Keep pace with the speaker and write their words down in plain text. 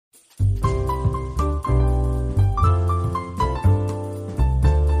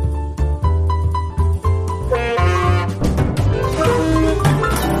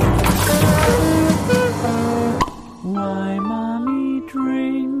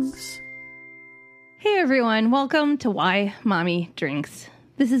Drinks. Hey everyone, welcome to Why Mommy Drinks.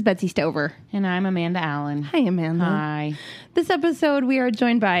 This is Betsy Stover. And I'm Amanda Allen. Hi, Amanda. Hi. This episode, we are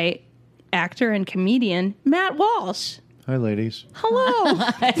joined by actor and comedian Matt Walsh. Hi, ladies. Hello.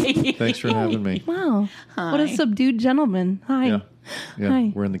 Thanks for having me. Wow. Hi. What a subdued gentleman. Hi. Yeah,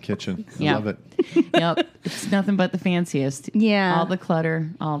 Hi. we're in the kitchen. I Yeah. love it. Yep. It's nothing but the fanciest. Yeah. All the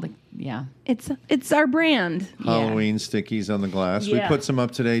clutter, yeah. It's our brand. Halloween stickies on the glass. Yeah. We put some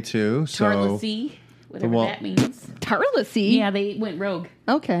up today, too. So Tarlacy, whatever wall- that means. Tarlacy. Yeah, they went rogue.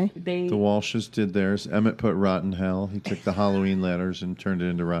 Okay. They the Walshes did theirs. Emmett put Rotten Hell. He took the Halloween letters and turned it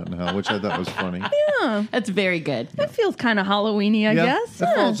into Rotten Hell, which I thought was funny. Yeah. That's very good. That feels kind of Halloween-y, I guess.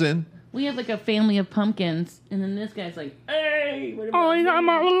 That falls in. We have like a family of pumpkins, and then this guy's like, "Hey, what about me?" I'm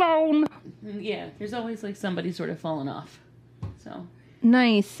all alone. Yeah, there's always like somebody sort of falling off. So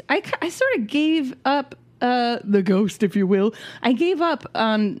Nice. I sort of gave up the ghost, if you will. I gave up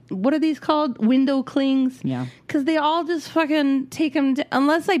on, what are these called? Window clings? yeah, Because they all just fucking take them,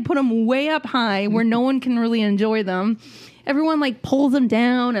 unless I put them way up high where no one can really enjoy them. Everyone like pulls them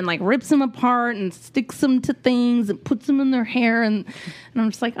down and like rips them apart and sticks them to things and puts them in their hair. And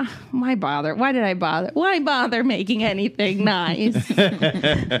I'm just like, oh, why bother? Why did I bother? Why bother making anything nice?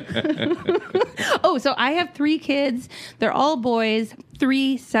 Oh, so I have 3 kids. They're all boys,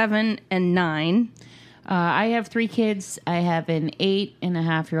 3, 7, and 9. I have 3 kids. I have an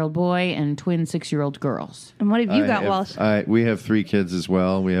 8.5-year-old boy and twin 6-year-old girls. And what have you got, Walsh? We have 3 kids as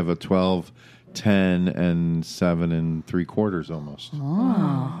well. We have a 12, 10, and 7 and 3/4 almost.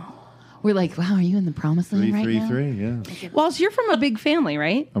 We're like, wow, are you in the promised land right now? 3, yeah. Walsh, you're from a big family,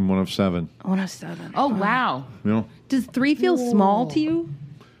 right? I'm one of 7. 1 of 7. Oh, wow. You know? Does 3 feel small to you?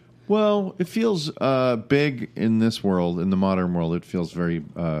 Well, it feels big in this world. In the modern world, it feels very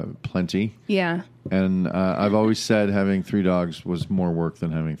plenty. Yeah. And I've always said having 3 dogs was more work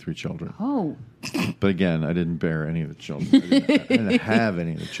than having 3 children. Oh, But again, I didn't bear any of the children. I didn't have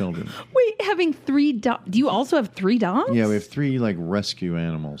any of the children. Wait, having 3 dogs? Do you also have 3 dogs? Yeah, we have 3 like rescue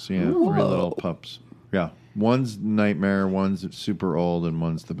animals. Yeah, 3 little pups. Yeah, one's nightmare, one's super old, and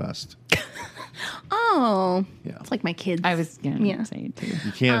one's the best. Oh. Yeah. It's like my kids. I was going to Yeah. say it too.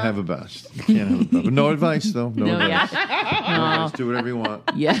 You can't have a best. You can't have a best. But no advice, though. No advice. Yeah. Just do whatever you want.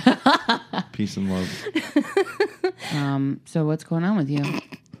 Yeah. Peace and love. So what's going on with you?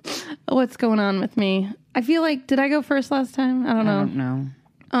 What's going on with me? I feel like, did I go first last time? I don't I know. don't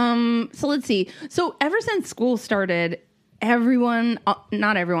know. So let's see. So ever since school started, everyone,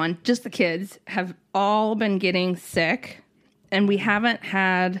 not everyone, just the kids have all been getting sick, and we haven't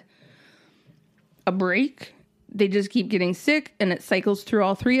had a break. They just keep getting sick, and it cycles through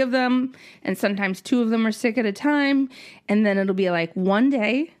all 3 of them, and sometimes 2 of them are sick at a time, and then it'll be like one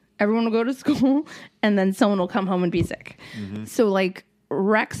day everyone will go to school, and then someone will come home and be sick. So like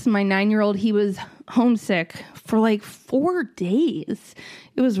Rex, my 9-year-old, he was homesick for like 4 days.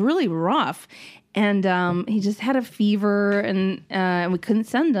 It was really rough, and he just had a fever, and we couldn't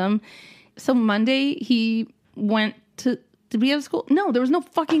send him. So Monday he went to. Did we have school? No, there was no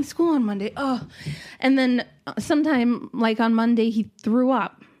fucking school on Monday. Oh, and then sometime like on Monday he threw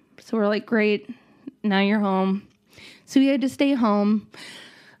up. So we're like, great, now you're home. So we had to stay home.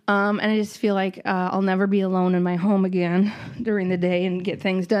 And I just feel like I'll never be alone in my home again during the day and get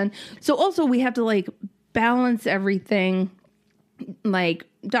things done. So also we have to like balance everything, like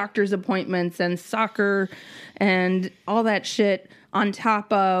doctor's appointments and soccer and all that shit on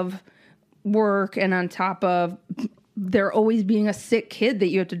top of work and on top of there always being a sick kid that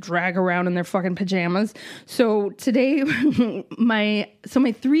you have to drag around in their fucking pajamas. So today, my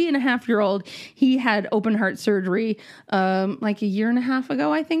 3.5-year-old, he had open heart surgery like a year and a half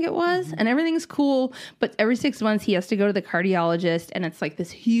ago, I think it was. And everything's cool. But every 6 months, he has to go to the cardiologist. And it's like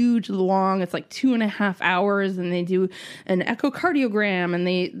this huge, long, it's like 2.5 hours. And they do an echocardiogram. And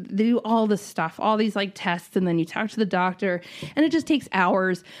they do all this stuff, all these like tests. And then you talk to the doctor. And it just takes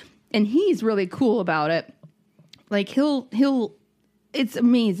hours. And he's really cool about it. Like he'll it's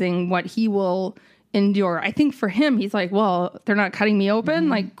amazing what he will endure. I think for him, he's like, well, they're not cutting me open.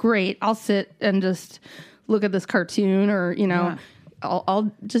 Like, great. I'll sit and just look at this cartoon or, you know,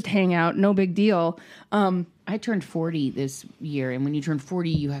 I'll just hang out. No big deal. I turned 40 this year, and when you turn 40,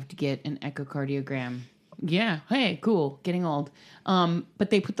 you have to get an echocardiogram. Yeah. Hey, cool. Getting old. But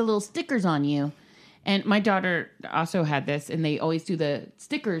they put the little stickers on you. And my daughter also had this, and they always do the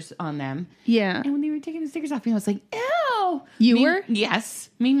stickers on them. Yeah. And when they were taking the stickers off, I was like, ew. You were? Yes.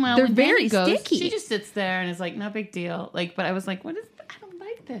 Meanwhile, They're when very Benny goes, sticky. she just sits there and is like, no big deal. Like, but I was like, what is that? I don't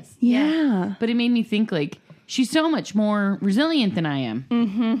like this. Yeah. But it made me think, like, she's so much more resilient than I am.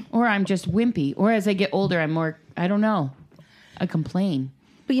 Mm-hmm. Or I'm just wimpy. Or as I get older, I'm more, I don't know. I complain.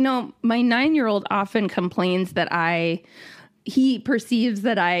 But my 9-year-old often complains that he perceives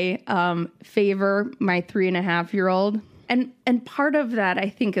that I favor my 3.5-year-old. And part of that, I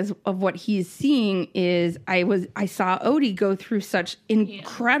think, is of what he's seeing is I saw Odie go through such an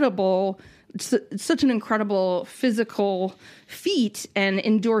incredible physical feat and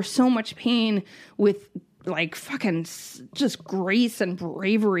endure so much pain with like fucking just grace and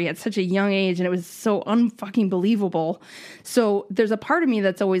bravery at such a young age, and it was so unfucking believable. So there's a part of me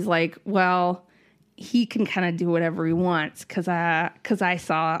that's always like, well, he can kind of do whatever he wants because I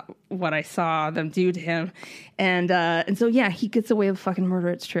saw what I saw them do to him, and so yeah, he gets away with fucking murder.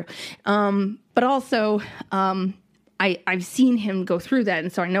 It's true, but also I've seen him go through that,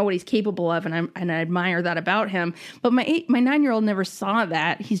 and so I know what he's capable of, and I admire that about him. But my 9-year-old never saw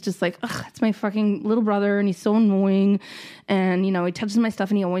that. He's just like, ugh, it's my fucking little brother, and he's so annoying, and he touches my stuff,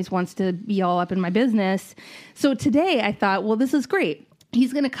 and he always wants to be all up in my business. So today I thought, well, this is great.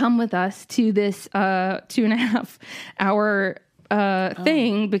 He's going to come with us to this 2.5 hour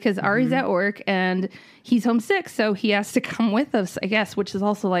thing because Ari's at work and he's homesick, so he has to come with us, I guess, which is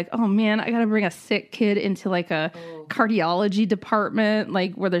also like, oh man, I gotta bring a sick kid into like a cardiology department,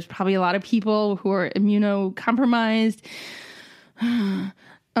 like where there's probably a lot of people who are immunocompromised. So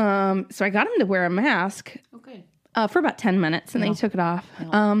I got him to wear a mask for about 10 minutes, and then he took it off.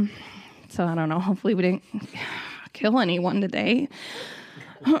 So I don't know, hopefully we didn't kill anyone today.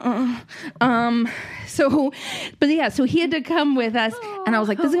 So he had to come with us, and I was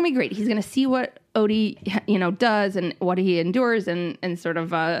like, this is gonna be great. He's gonna see what Odie, does and what he endures, and sort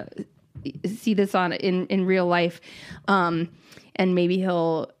of see this in real life, and maybe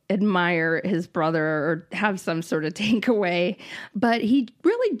he'll admire his brother or have some sort of takeaway. But he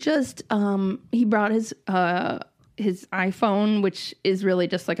really just he brought his iPhone, which is really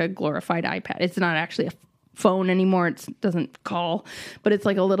just like a glorified iPad. It's not actually a phone anymore. It doesn't call, but it's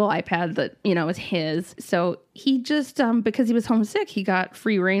like a little iPad that is his. So he just because he was homesick, he got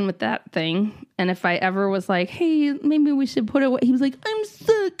free reign with that thing. And if I ever was like, hey, maybe we should put it away, he was like, I'm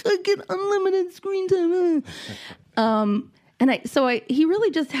sick, I get unlimited screen time. He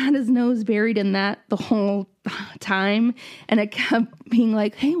really just had his nose buried in that the whole time, and I kept being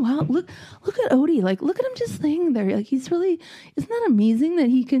like, hey, wow, look at Odie, like look at him just laying there, like he's really, isn't that amazing that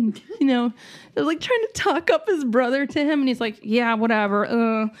he can, like trying to talk up his brother to him, and he's like, yeah,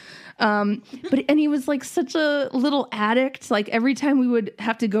 whatever, but he was like such a little addict, like every time we would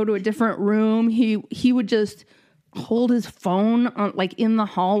have to go to a different room, he would just hold his phone on, like in the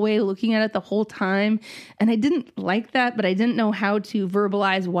hallway, looking at it the whole time. And I didn't like that, but I didn't know how to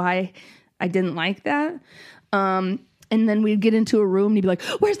verbalize why I didn't like that. And then we'd get into a room and he'd be like,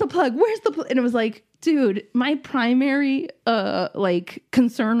 where's the plug? And it was like, dude, my primary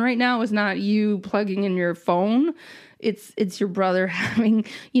concern right now is not you plugging in your phone. It's your brother having,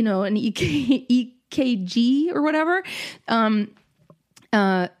 an EKG or whatever.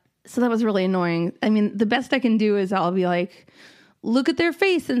 So that was really annoying. I mean, the best I can do is I'll be like, look at their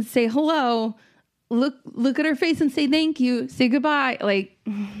face and say hello. Look at her face and say thank you. Say goodbye. Like,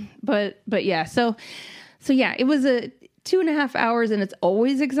 but yeah. So yeah, it was a 2.5 hours, and it's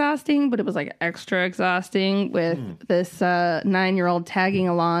always exhausting, but it was like extra exhausting with this 9-year-old tagging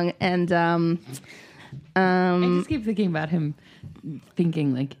along. And I just keep thinking about him,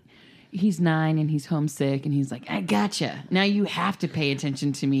 thinking like, he's 9 and he's homesick, and he's like, I gotcha. Now you have to pay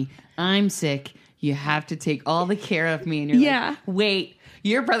attention to me. I'm sick. You have to take all the care of me. And you're like, wait,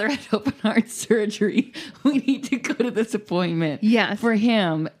 your brother had open heart surgery. We need to go to this appointment. Yes. For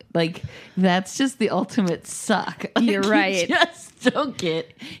him, like, that's just the ultimate suck. Like, you're right. You just don't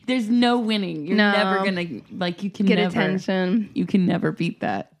get, there's no winning. You're never going to, like, you can get never. Attention. You can never beat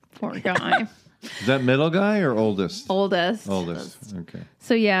that. Poor guy. Is that middle guy or oldest? Oldest. Okay.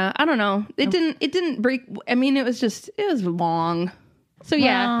 So yeah, I don't know. It didn't break. I mean, it was long. So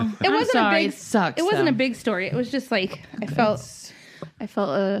yeah, it wasn't a big. It sucks. It wasn't a big story. It was just like I felt. It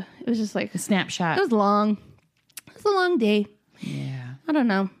was just like a snapshot. It was long. It was a long day. Yeah. I don't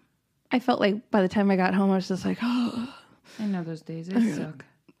know. I felt like by the time I got home, I was just like, oh. I know those days. They suck.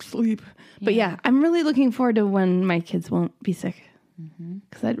 Sleep. But yeah, I'm really looking forward to when my kids won't be sick.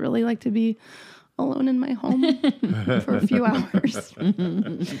 Because I'd really like to be alone in my home for a few hours.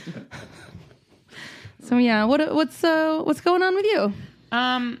 So yeah, what's going on with you?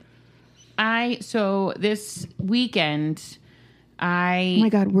 So this weekend, oh my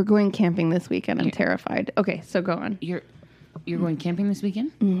God, we're going camping this weekend. I'm terrified. Okay, so go on. You're going camping this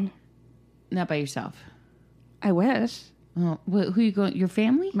weekend? Mm-hmm. Not by yourself. I wish. Oh, who you going? Your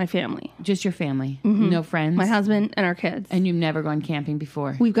family? My family. Just your family? Mm-hmm. No friends? My husband and our kids. And you've never gone camping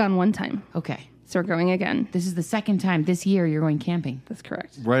before? We've gone one time. Okay. So we're going again. This is the second time this year you're going camping. That's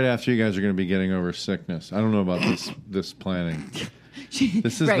correct. Right after you guys are going to be getting over sickness. I don't know about this planning.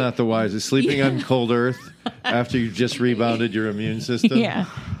 This is Right. not the wisest. Sleeping on cold earth after you've just rebounded your immune system. Yeah.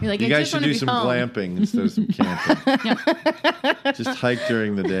 You're like, You I guys just should wanna do be some home. glamping instead of some camping. Just hike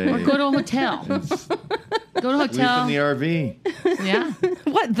during the day. Or go to a hotel. Go to a Sleep hotel. in the RV. Yeah.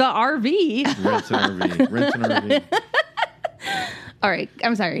 What, the RV? Rent an RV. Rent an RV. All right,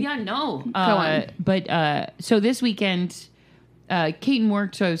 I'm sorry. Yeah, no. Go on. But so this weekend, Keaton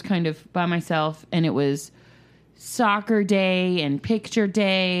worked, so I was kind of by myself, and it was soccer day and picture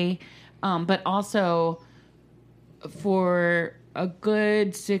day, but also for a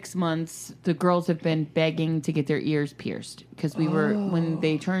good 6 months, the girls have been begging to get their ears pierced because we were when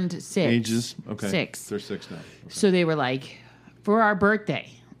they turned 6. Ages? Okay. 6. They're 6 now. So they were like, for our birthday,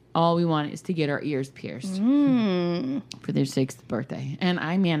 all we want is to get our ears pierced for their 6th birthday. And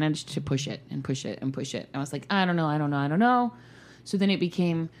I managed to push it and push it and push it. I was like, I don't know. So then it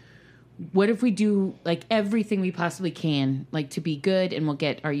became, what if we do like everything we possibly can, like to be good, and we'll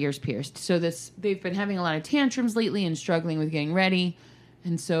get our ears pierced. So they've been having a lot of tantrums lately and struggling with getting ready.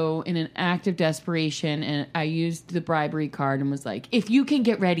 And so in an act of desperation, and I used the bribery card and was like, if you can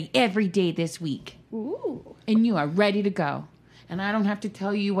get ready every day this week, and you are ready to go, and I don't have to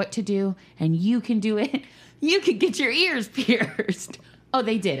tell you what to do, and you can do it, you can get your ears pierced. Oh,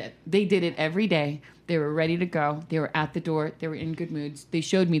 they did it. They did it every day. They were ready to go. They were at the door. They were in good moods. They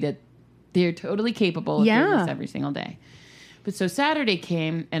showed me that they're totally capable of doing Yeah. this every single day. But so Saturday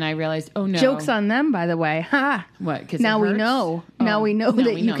came, and I realized, oh no. Joke's on them, by the way. Ha! What? Because Now we know. Now we know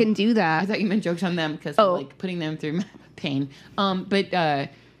that you can do I that. thought you meant jokes on them because Oh. like putting them through pain.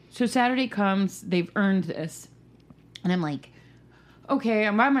 So Saturday comes, they've earned this, and I'm like, okay,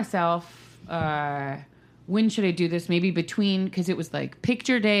 I'm by myself. When should I do this? Maybe between, because it was like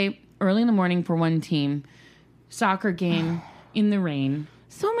picture day early in the morning for one team, soccer game in the rain,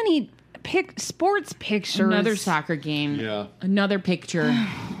 So many sports pictures. another soccer game, Yeah. another picture.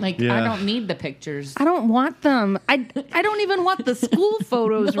 Like I Yeah. don't need the pictures. I don't want them. I don't even want the school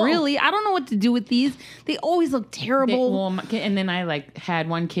photos, No. really. I don't know what to do with these. They always look terrible. And then I like had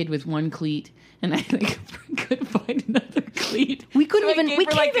one kid with one cleat, and I like couldn't find another cleat. we couldn't So I even gave we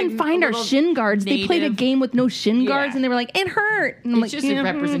her, can't like, even a find our little shin guards. They played a native- game with no shin guards, Yeah. and they were like, "It hurt." And I'm It's like, just a "Yeah,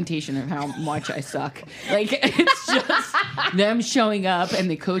 representation of how much I suck. Like it's just them showing up, and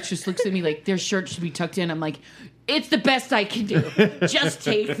the coach just looks at me like their shirt should be tucked in. I'm like, it's the best I can do. Just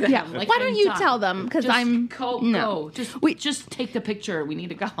take them. Yeah. Like, Why don't I'm you done. tell them? Because Just I'm go. no. Just take the picture. We need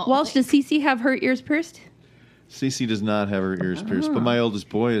to go. Walsh, does Cece have her ears pierced? Cece does not have her ears pierced, but my oldest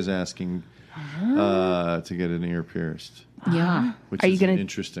boy is asking to get an ear pierced, Yeah. which Are you is gonna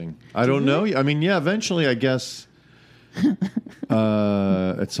interesting. I don't know. I mean, yeah, eventually, I guess.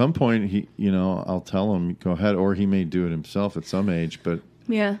 At some point, I'll tell him go ahead, or he may do it himself at some age. But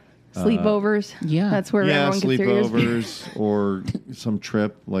Yeah. Sleepovers. Yeah. That's where yeah, everyone gets their ears pierced. sleepovers or some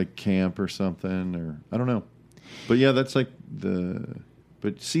trip like camp or something, or I don't know. But yeah, that's like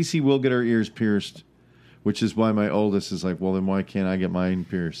But Cece will get her ears pierced, which is why my oldest is like, well, then why can't I get mine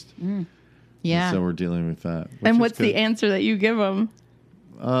pierced? Yeah. So we're dealing with that. which And is what's the good. answer that you give them?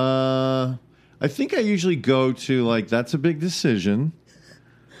 I think I usually go to like, that's a big decision.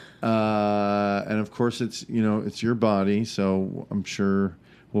 And of course it's your body. So I'm sure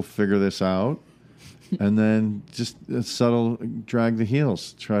we'll figure this out. And then just subtle drag the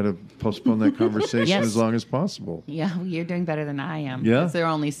heels. Try to postpone that conversation Yes. as long as possible. Yeah, well, you're doing better than I am. Yeah. Because they're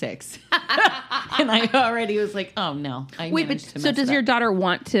only 6. And I already was like, oh, no. Wait, but managed to so mess does it your up. daughter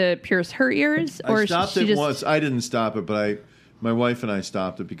want to pierce her ears, or I stopped she it just once. I didn't stop it, but my wife and I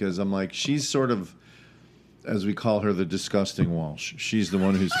stopped it because I'm like, she's sort of, as we call her, the disgusting Walsh. She's the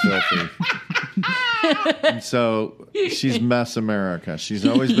one who's filthy. And so she's Mess America. She's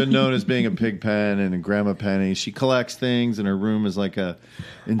always been known as being a pig pen and a grandma penny. She collects things, and her room is like a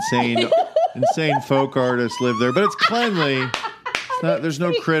insane folk artist live there. But it's cleanly. There's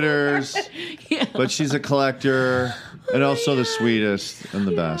no critters. But she's a collector and also the sweetest and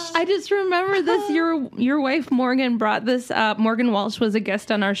the best. I just remember this. Your wife Morgan brought this up. Morgan Walsh was a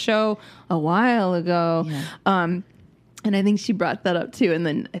guest on our show a while ago, and I think she brought that up too. And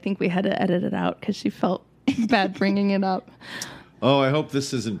then I think we had to edit it out because she felt bad bringing it up. Oh, I hope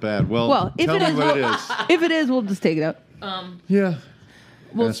this isn't bad. Well, if tell it me is, what it is. If it is, we'll just take it out. Yeah.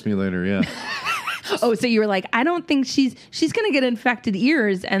 Ask me later, yeah. Oh, so you were like, I don't think she's going to get infected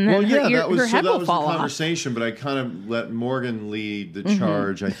ears, and then her head will fall the off. conversation, but I kind of let Morgan lead the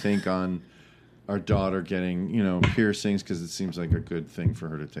charge, I think, on our daughter getting, piercings, because it seems like a good thing for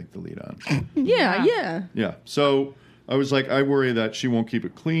her to take the lead on. Yeah. Yeah. So I was like, I worry that she won't keep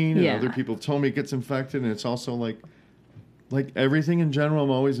it clean, and Yeah. other people told me it gets infected, and it's also like everything in general. I'm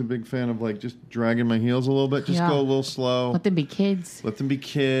always a big fan of like just dragging my heels a little bit, just Yeah. go a little slow. Let them be kids. Let them be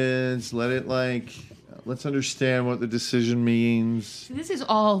kids. Let's understand what the decision means. This is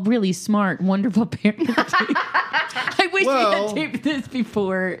all really smart, wonderful parenting. I wish we Well- had taped this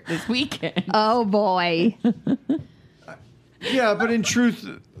before this weekend. Oh boy. Yeah, but in truth,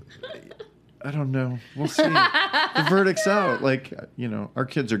 I don't know. We'll see. The verdict's out. Like, our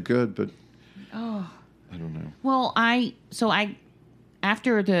kids are good, but I don't know. Well,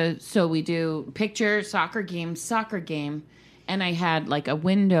 we do picture, soccer game, and I had like a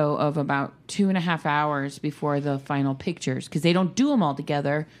window of about 2.5 hours before the final pictures because they don't do them all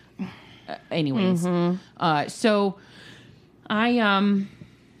together. Anyways, so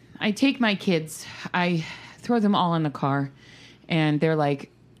I take my kids, I throw them all in the car, and they're like,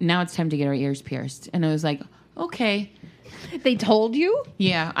 now it's time to get our ears pierced. And I was like, okay. They told you?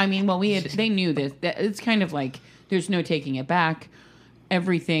 Yeah, I mean, well, they knew this. It's kind of like there's no taking it back.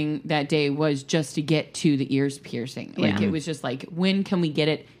 Everything that day was just to get to the ears piercing. Like, Yeah. it was just like, when can we get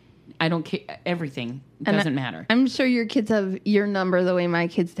it? I don't care. Everything doesn't matter. I'm sure your kids have your number the way my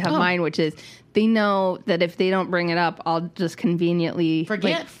kids have mine, which is they know that if they don't bring it up, I'll just conveniently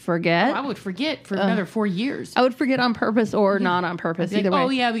Forget. forget. I would forget for another 4 years. I would forget on purpose or not on purpose. Like, Either way. oh,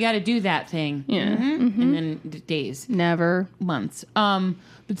 yeah, we got to do that thing. Yeah. And then days, Never. months.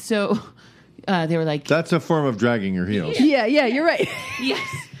 But so they were like, That's a form of dragging your heels. Yeah, you're right.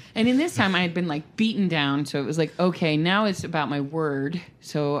 yes. And in this time, I had been like beaten down. So it was like, okay, now it's about my word.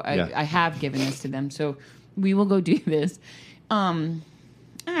 So I have given this to them. So we will go do this.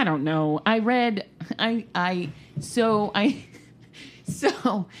 I don't know. So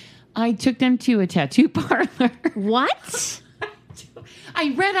I took them to a tattoo parlor. What?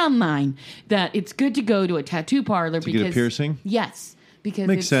 I read online that it's good to go to a tattoo parlor To get a piercing? Yes. Because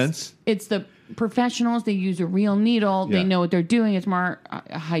Makes sense. It's the professionals. They use a real needle. Yeah. They know what they're doing. It's more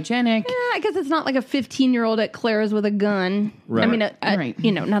hygienic. Yeah, I guess it's not like a 15-year-old at Claire's with a gun. Right. I mean,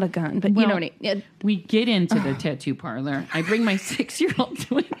 Right. not a gun, but you Well, know what I mean. We get into the tattoo parlor. I bring my 6-year-old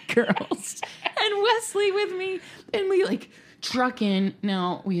twin girls and Wesley with me, and we like truck in.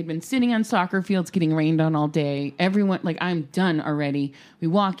 Now, we had been sitting on soccer fields getting rained on all day. Everyone, like, I'm done already. We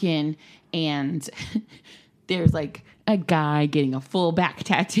walk in, and there's like a guy getting a full back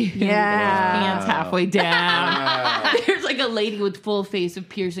tattoo. Yeah. With his hands halfway down. There's like a lady with full face of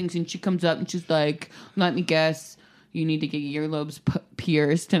piercings, and she comes up and she's like, let me guess, you need to get your earlobes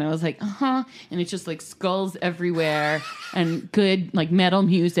pierced. And I was like, uh-huh. And it's just like skulls everywhere and good like metal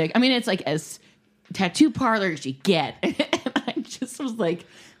music. I mean, it's like as tattoo parlor as you get. And I just was like,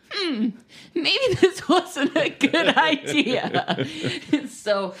 maybe this wasn't a good idea.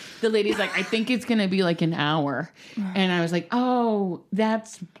 So the lady's like, I think it's going to be like an hour. And I was like, oh,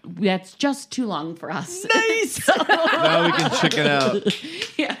 that's just too long for us. Nice. Now we can chicken out.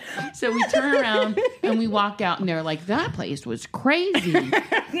 Yeah. So we turn around and we walk out, and they're like, that place was crazy.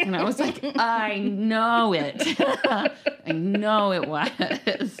 And I was like, I know it. I know it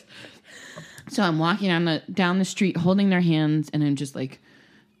was. So I'm walking down the street holding their hands, and I'm just like,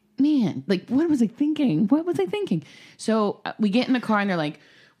 man, like, what was I thinking? So we get in the car, and they're like,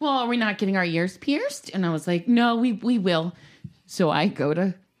 well, are we not getting our ears pierced? And I was like, no, we will. So I go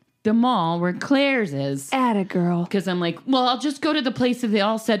to the mall where Claire's is. Atta girl. Because I'm like, well, I'll just go to the place that they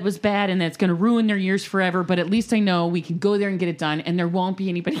all said was bad and that's going to ruin their ears forever. But at least I know we can go there and get it done, and there won't be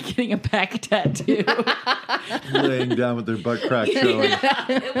anybody getting a back tattoo. Laying down with their butt crack showing.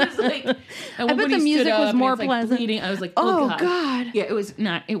 It was like, I bet the music was more pleasant. Bleeding. I was like, Oh, God. God. Yeah, it was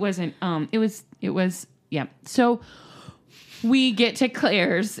not. It wasn't. It was. Yeah. So we get to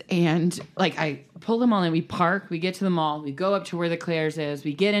Claire's, and like I pull them all in. We park. We get to the mall. We go up to where the Claire's is.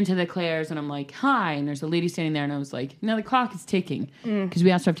 We get into the Claire's, and I'm like, hi. And there's a lady standing there, and I was like, no, the clock is ticking because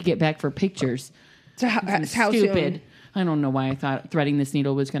we also have to get back for pictures. So how Stupid. soon? I don't know why I thought threading this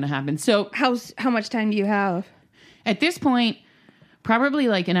needle was going to happen. So How much time do you have? at this point, probably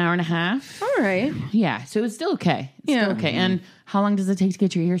like an hour and a half. All right. Yeah, so it's still okay. It's Yeah. still okay. And how long does it take to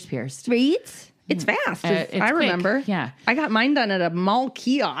get your ears pierced? Sweet. It's fast. It's I quick. remember. Yeah. I got mine done at a mall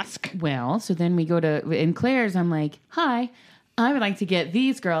kiosk. Well, so then we go to in Claire's. I'm like, hi, I would like to get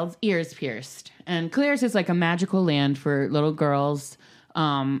these girls' ears pierced. And Claire's is like a magical land for little girls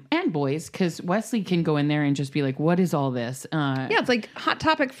and boys, because Wesley can go in there and just be like, what is all this? Yeah, it's like Hot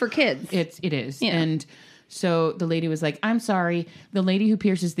Topic for kids. It is. Yeah. And so the lady was like, I'm sorry, the lady who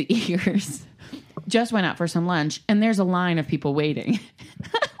pierces the ears just went out for some lunch, and there's a line of people waiting.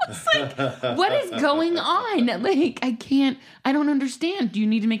 What is going on? Like, I don't understand. Do you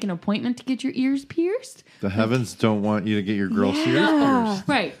need to make an appointment to get your ears pierced? The heavens don't want you to get your girl's ears pierced.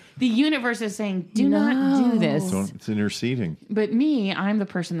 Right. The universe is saying, do not do this. It's interceding. But me, I'm the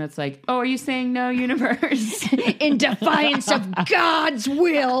person that's like, oh, are you saying no, universe? In defiance of God's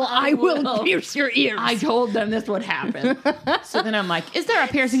will, I will pierce your ears. I told them this would happen. So then I'm like, is there a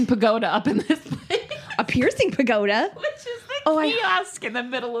piercing pagoda up in this place? A piercing pagoda? Which is the kiosk in the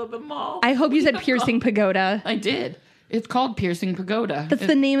middle of the mall. I hope you said piercing pagoda. I did. It's called Piercing Pagoda. That's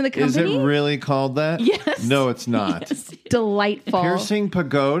the name of the company? Is it really called that? Yes. No, it's not. Yes. Delightful. Piercing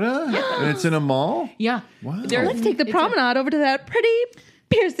Pagoda? And it's in a mall? Yeah. Wow. Let's take the promenade over to that pretty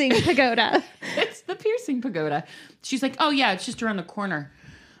piercing pagoda. It's the Piercing Pagoda. She's like, oh, yeah, it's just around the corner.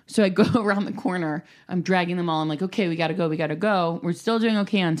 So I go around the corner. I'm dragging them all. I'm like, okay, we got to go. We're still doing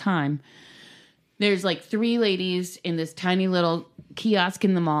okay on time. There's like 3 ladies in this tiny little kiosk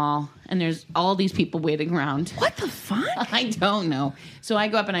in the mall, and there's all these people waiting around. What the fuck? I don't know. So I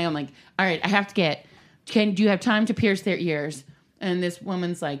go up and I'm like, all right, I have to do you have time to pierce their ears? And this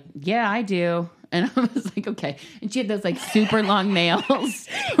woman's like, yeah, I do. And I was like, okay. And she had those like super long nails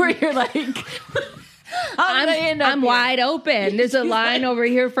where you're like, I'm wide open. There's a line over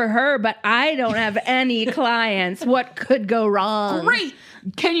here for her, but I don't have any clients. What could go wrong? Great.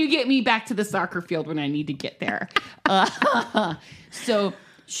 Can you get me back to the soccer field when I need to get there? So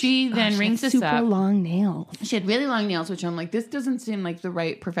she then rings us super up. long nails. She had really long nails, which I'm like, this doesn't seem like the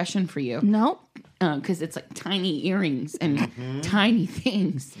right profession for you. No. Because it's like tiny earrings and tiny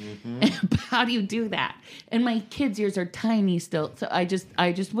things. And how do you do that? And my kids' ears are tiny still. So I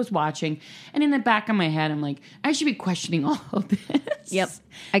just was watching. And in the back of my head, I'm like, I should be questioning all of this. Yep.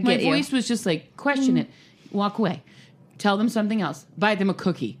 I get My you. voice was just like, question it. Walk away. Tell them something else. Buy them a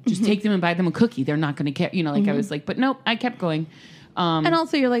cookie. Just take them and buy them a cookie. They're not going to care. You know, like I was like, but nope, I kept going. And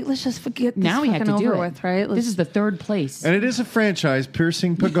also, you're like, let's just forget this. Now we have to do over it. with, right? This is the 3rd place. And it is a franchise,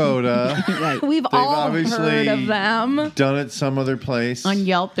 Piercing Pagoda. We've all obviously heard of them. Done it some other place. On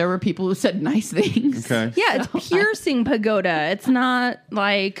Yelp, there were people who said nice things. Okay. Yeah, it's piercing pagoda. It's not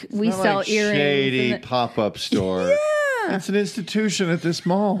like we Not sell like earrings. shady and pop-up store. Yeah. It's an institution at this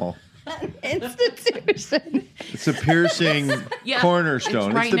mall. institution. It's a piercing Yeah.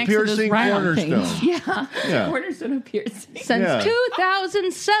 cornerstone. right It's the next to those piercing round cornerstone. things. Yeah. Yeah. Cornerstone of piercing. Since Yeah.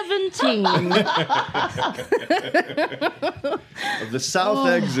 2017. Of the south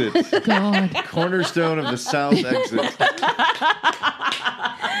exit. God. Cornerstone of the south exit.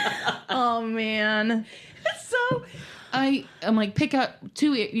 Oh, man. So I'm like, pick out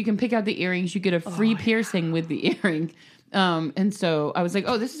 2. You can pick out the earrings. You get a free piercing with the earring. And so I was like,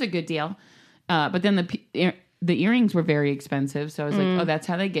 oh, this is a good deal. But then the earrings were very expensive. So I was like, oh, that's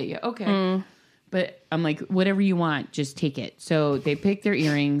how they get you. Okay. But I'm like, whatever you want, just take it. So they pick their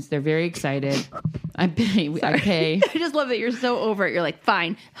earrings. They're very excited. I pay. I just love that you're so over it. You're like,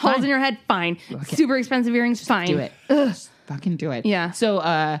 fine. Holes in your head, fine. Super expensive earrings, fine. Do it. Just fucking do it. Yeah. So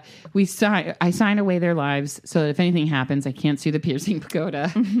I signed away their lives so that if anything happens, I can't sue the Piercing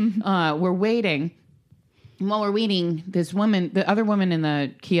Pagoda. We're waiting. And while we're waiting, the other woman in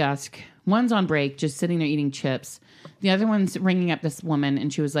the kiosk, one's on break, just sitting there eating chips. The other one's ringing up this woman,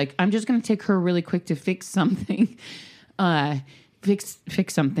 and she was like, I'm just going to take her really quick to fix something. Fix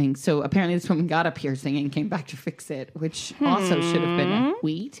something. So apparently this woman got a piercing and came back to fix it, which also should have been a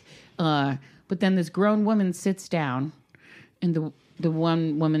wheat. But then this grown woman sits down, and the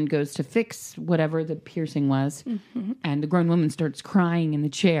one woman goes to fix whatever the piercing was, and the grown woman starts crying in the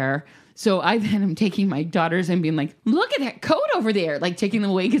chair. So I then am taking my daughters and being like, look at that coat over there, like taking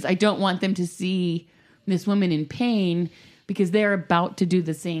them away because I don't want them to see this woman in pain because they're about to do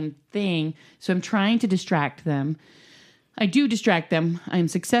the same thing. So I'm trying to distract them. I do distract them. I'm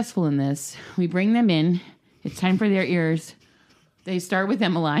successful in this. We bring them in. It's time for their ears. They start with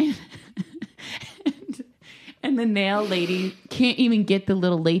Emmeline. And the nail lady can't even get the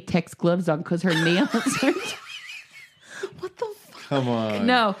little latex gloves on because her nails are... What the fuck? Come on.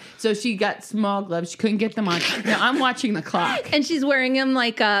 No. So she got small gloves. She couldn't get them on. Now I'm watching the clock. And she's wearing them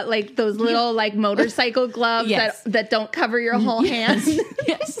like those little like motorcycle gloves Yes. that don't cover your whole hand.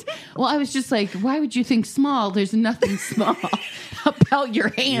 Yes. Well, I was just like, why would you think small? There's nothing small about your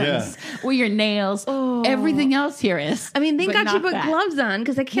hands or your nails. Everything else here is. I mean, thank but God she not put that. gloves on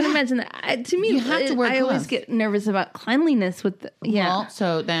because I can't imagine that. To me, You have to wear I always gloves. get nervous about cleanliness with the, Well,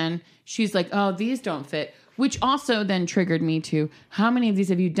 so then she's like, oh, these don't fit. Which also then triggered me to, how many of these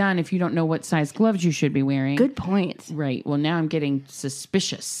have you done if you don't know what size gloves you should be wearing? Good point. Right. Well, now I'm getting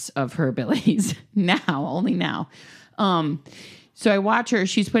suspicious of her abilities. Only now. So I watch her.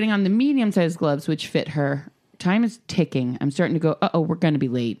 She's putting on the medium-sized gloves, which fit her. time is ticking. I'm starting to go, we're going to be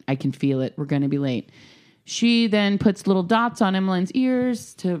late. I can feel it. We're going to be late. She then puts little dots on Emmeline's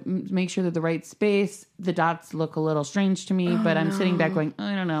ears to make sure they're the right space. The dots look a little strange to me, but I'm sitting back going,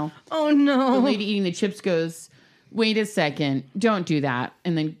 I don't know. Oh, no. The lady eating the chips goes, wait a second, don't do that.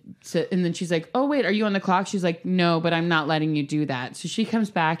 And then she's like, oh, wait, are you on the clock? She's like, no, but I'm not letting you do that. So she comes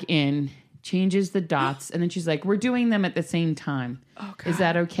back in, changes the dots, and then she's like, we're doing them at the same time. Oh, God. Is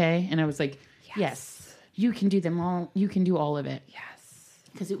that okay? And I was like, yes, you can do them all. You can do all of it. Yes.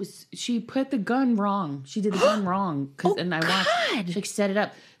 Because she put the gun wrong. She did the gun wrong. And I watched, she like set it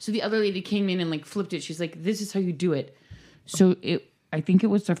up. So the other lady came in and like flipped it. She's like, this is how you do it. So I think it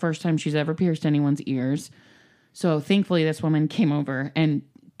was the first time she's ever pierced anyone's ears. So thankfully this woman came over and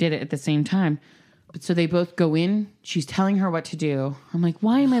did it at the same time. But so they both go in. She's telling her what to do. I'm like,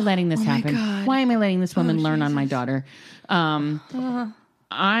 why am I letting this happen? God. Why am I letting this woman learn on my daughter?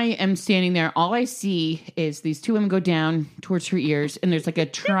 I am standing there. All I see is these two women go down towards her ears, and there's like a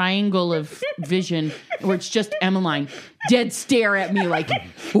triangle of vision where it's just Emmeline dead stare at me like,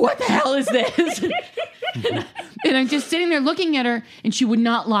 what the hell is this? And I'm just sitting there looking at her, and she would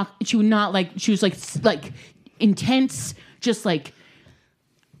not she was like intense, just like,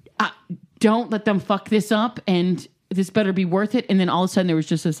 don't let them fuck this up, and this better be worth it. And then all of a sudden there was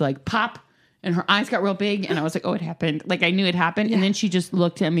just this like pop, and her eyes got real big, and I was like, oh, it happened. Like, I knew it happened. Yeah. And then she just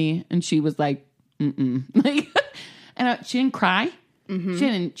looked at me, and she was like, mm-mm. Like, and she didn't cry.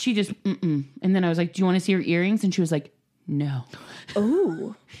 Mm-hmm. She just, mm-mm. And then I was like, do you want to see her earrings? And she was like, no.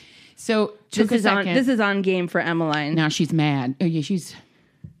 Oh. So this is on game for Emmeline. Now she's mad. Oh, yeah, she's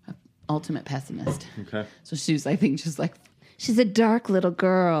an ultimate pessimist. Okay. So she was, I think, just like, she's a dark little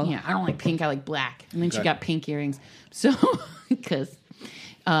girl. yeah, I don't like pink. I like black. And then she got pink earrings. So,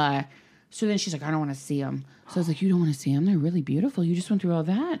 so then she's like, I don't want to see them. So I was like, you don't want to see them? They're really beautiful. You just went through all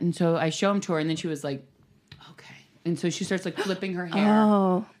that. And so I show them to her, and then she was like, okay. And so she starts like flipping her hair.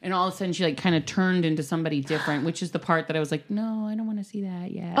 Oh. And all of a sudden she like kind of turned into somebody different, which is the part that I was like, no, I don't want to see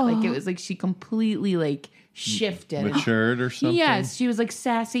that yet. Oh. Like, it was like she completely like shifted. Matured or something? Yes, she was like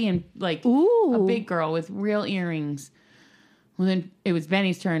sassy and like Ooh. a big girl with real earrings. Well, then it was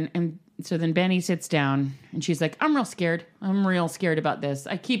Benny's turn, and so then Benny sits down, and she's like, I'm real scared. I'm real scared about this.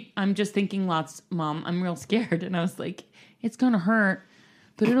 I'm just thinking lots, Mom. I'm real scared. And I was like, it's going to hurt,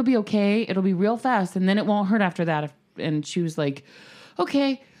 but it'll be okay. It'll be real fast, and then it won't hurt after that. And she was like,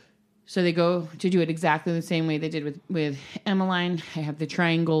 okay. So they go to do it exactly the same way they did with Emmeline. I have the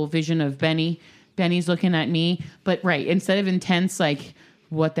triangle vision of Benny. Benny's looking at me, but right, instead of intense, like,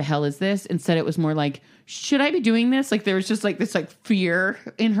 what the hell is this? Instead, it was more like, should I be doing this? Like, there was just like this like fear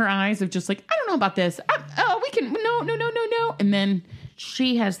in her eyes of just like, I don't know about this. We can, no. And then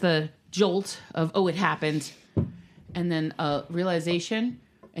she has the jolt of, oh, it happened. And then a realization,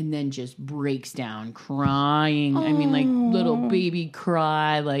 and then just breaks down crying. I mean, like little baby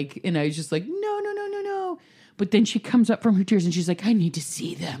cry, like, and I was just like, no. But then she comes up from her tears and she's like, I need to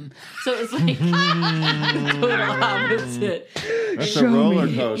see them. So it's like, total opposite. That's a roller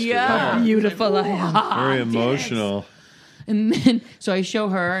coaster. Yeah. There. Beautiful I am. Very emotional. And then, so I show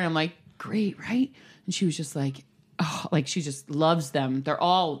her and I'm like, great, right? And she was just like, oh, like she just loves them.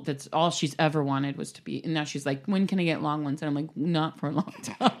 That's all she's ever wanted was to be. And now she's like, when can I get long ones? And I'm like, not for a long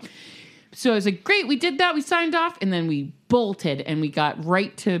time. So I was like, great, we did that. We signed off. And then we bolted and we got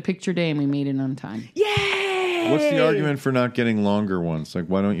right to picture day and we made it on time. Yay! What's the argument for not getting longer ones? Like,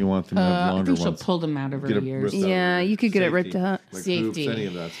 why don't you want them to have I longer think ones? she'll pull them out over Get it years. ripped out. Yeah, you could get it ripped out. Like Safety. hoops, any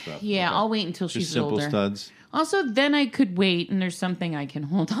of that stuff. Yeah, Okay. I'll wait until Just she's simple older. studs. Also, then I could wait, and there's something I can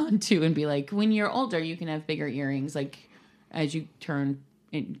hold on to and be like, when you're older, you can have bigger earrings. Like, as you turn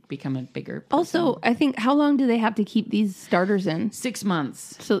and become a bigger person. Also, I think, how long do they have to keep these starters in? 6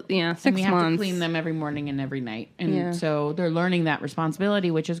 months. So, yeah, 6 And we have months. to clean them every morning and every night. And Yeah. so they're learning that responsibility,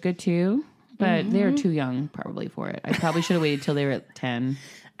 which is good too. But they're too young probably for it. I probably should have waited till they were at 10.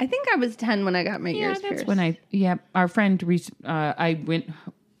 I think I was 10 when I got my ears pierced. When our friend, I went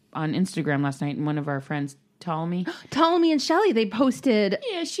on Instagram last night and one of our friends, Ptolemy. Ptolemy and Shelly, they posted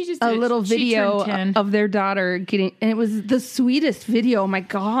Yeah, she just a did. little She video turned 10. of their daughter getting, and it was the sweetest video. Oh my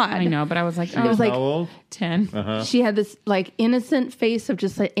God. I know, but I was like, It was like How old? 10. she had this like innocent face of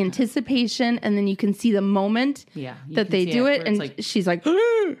just like anticipation, and then you can see the moment Yeah, you that can they see do it, it, where and it's like- she's like,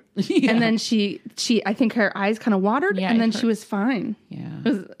 Yeah. and then she I think her eyes kind of watered, Yeah, and it then hurt. she was fine.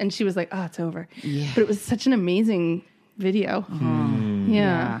 Yeah. And she was like, oh, it's over. Yeah. But it was such an amazing video.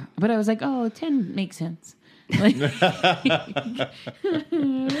 Yeah. But I was like, oh, 10 makes sense. Like,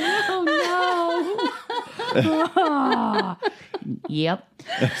 oh no. Yep.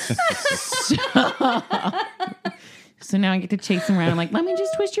 So now I get to chase him around. I'm like, let me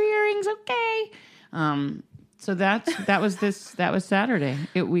just twist your earrings, okay? So that was Saturday.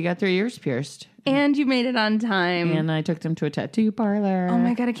 We got their ears pierced. And you made it on time. And I took them to a tattoo parlor. Oh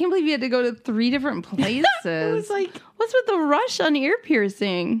my God, I can't believe you had to go to 3 different places. It was like, what's with the rush on ear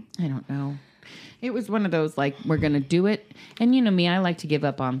piercing? I don't know. It was one of those, like, we're going to do it. And you know me, I like to give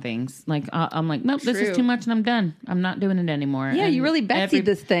up on things. Like, I'm like, nope, this is too much and I'm done. I'm not doing it anymore. Yeah, and you really Betsied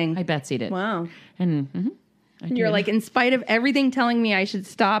this thing. I Betsied it. Wow. And you're like, in spite of everything telling me I should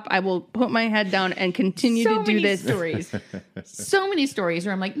stop, I will put my head down and continue to do this. Stories. So many stories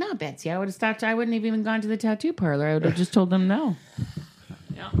where I'm like, no, Betsy, I would have stopped. I wouldn't have even gone to the tattoo parlor. I would have just told them no.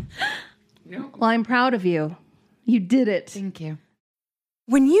 Well, I'm proud of you. You did it. Thank you.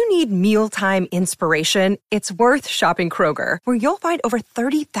 When you need mealtime inspiration, it's worth shopping Kroger, where you'll find over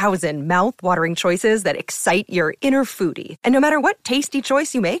 30,000 mouth-watering choices that excite your inner foodie. And no matter what tasty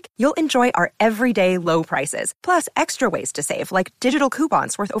choice you make, you'll enjoy our everyday low prices, plus extra ways to save, like digital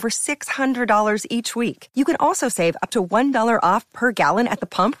coupons worth over $600 each week. You can also save up to $1 off per gallon at the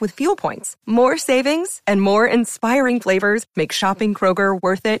pump with fuel points. More savings and more inspiring flavors make shopping Kroger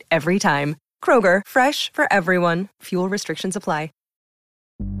worth it every time. Kroger, fresh for everyone. Fuel restrictions apply.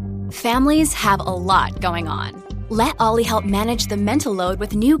 Families have a lot going on. Let Ollie help manage the mental load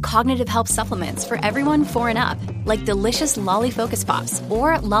with new cognitive help supplements for everyone 4 and up, like delicious Lolly Focus Pops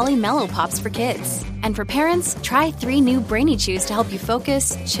or Lolly Mellow Pops for kids. And for parents, try 3 new Brainy Chews to help you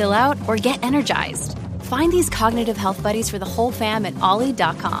focus, chill out, or get energized. Find these cognitive health buddies for the whole fam at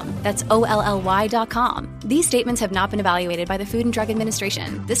ollie.com. That's OLLY.com. These statements have not been evaluated by the Food and Drug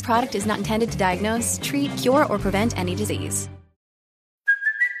Administration. This product is not intended to diagnose, treat, cure, or prevent any disease.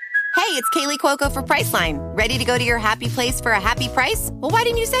 Hey, it's Kaylee Cuoco for Priceline. Ready to go to your happy place for a happy price? Well, why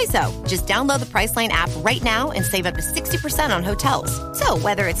didn't you say so? Just download the Priceline app right now and save up to 60% on hotels. So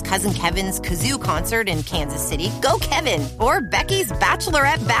whether it's Cousin Kevin's Kazoo Concert in Kansas City, go Kevin, or Becky's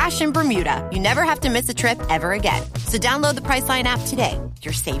Bachelorette Bash in Bermuda, you never have to miss a trip ever again. So download the Priceline app today.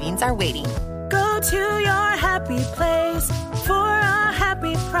 Your savings are waiting. Go to your happy place for a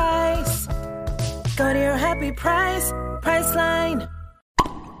happy price. Go to your happy price, Priceline.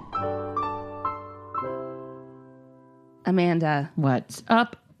 Amanda, What's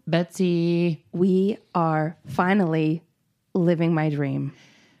up, Betsy? we are finally living my dream.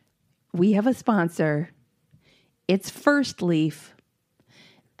 We have a sponsor. It's First Leaf,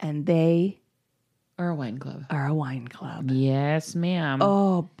 and they Or a wine club. are a wine club. Yes, ma'am.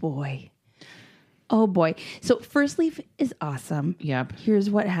 Oh, boy. Oh, boy. So First Leaf is awesome. Yep. Here's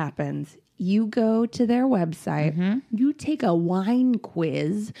what happens. You go to their website, you take a wine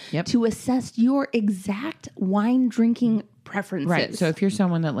quiz Yep. to assess your exact wine drinking preferences. Right. So if you're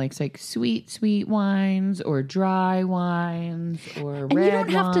someone that likes like sweet wines or dry wines or red you don't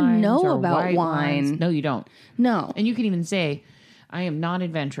have to wines know or about white wine. wines. No, you don't. No. And you can even say, I am not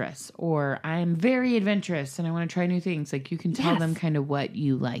adventurous or I am very adventurous and I want to try new things. Like you can tell them kind of what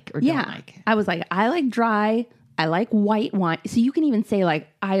you like or don't like. I was like, I like dry. I like white wine. So you can even say like,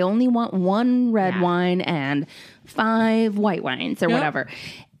 I only want 1 red wine and 5 white wines or whatever.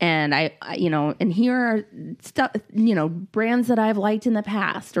 And I, and here are stuff, brands that I've liked in the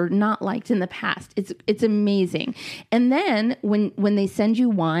past or not liked in the past. It's amazing. And then when they send you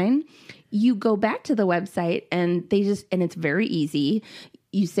wine, you go back to the website and and it's very easy.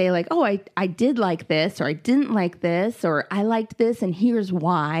 You say like, oh, I did like this, or I didn't like this, or I liked this, and here's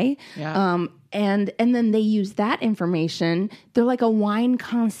why. Yeah. And then they use that information. They're like a wine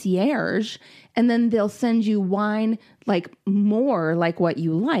concierge, and then they'll send you wine like more like what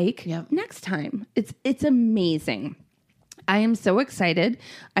you like next time. It's amazing. I am so excited.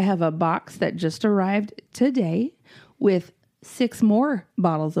 I have a box that just arrived today with 6 more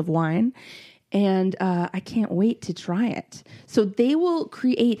bottles of wine. And I can't wait to try it. So they will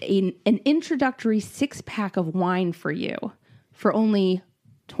create an introductory 6-pack of wine for you for only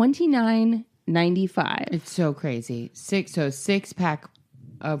 $29.95. It's so crazy. 6-pack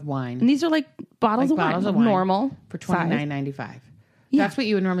of wine. And these are like bottles of wine, normal for size. $29.95. Yeah. That's what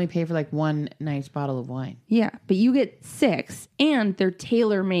you would normally pay for like one nice bottle of wine. Yeah, but you get 6, and they're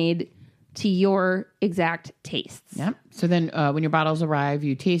tailor-made to your exact tastes. Yep. So then when your bottles arrive,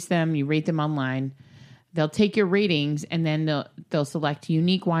 you taste them, you rate them online. They'll take your ratings, and then they'll select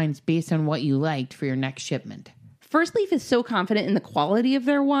unique wines based on what you liked for your next shipment. First Leaf is so confident in the quality of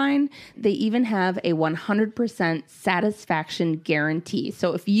their wine, they even have a 100% satisfaction guarantee.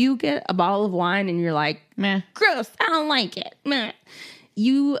 So if you get a bottle of wine and you're like, Meh. gross, I don't like it, meh,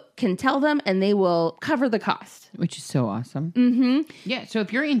 you can tell them and they will cover the cost. Which is so awesome. Mm-hmm. Yeah, so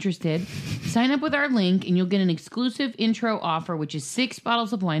if you're interested, sign up with our link and you'll get an exclusive intro offer, which is 6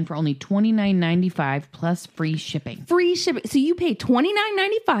 bottles of wine for only $29.95 plus free shipping. Free shipping. So you pay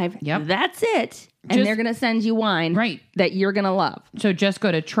 $29.95. Yep. That's it. And Just- they're going to send you wine Right. that you're going to love. So just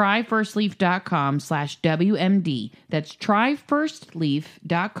go to tryfirstleaf.com/WMD. That's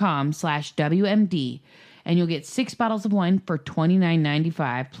tryfirstleaf.com/WMD. And you'll get 6 bottles of wine for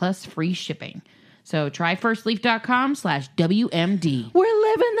 $29.95 plus free shipping. So tryfirstleaf.com/WMD. We're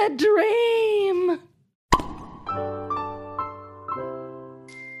living the dream.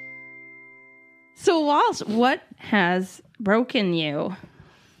 So, Walsh, what has broken you?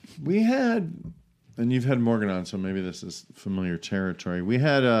 We had, and you've had Morgan on, so maybe this is familiar territory. We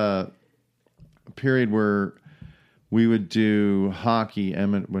had a period where we would do hockey.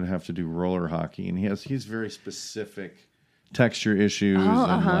 Emmett would have to do roller hockey, and he's very specific texture issues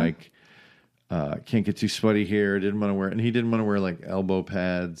and like can't get too sweaty here. Didn't want to wear, and he didn't want to wear like elbow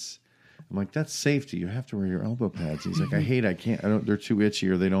pads. I'm like, that's safety. You have to wear your elbow pads. He's like, I can't. I don't. They're too itchy,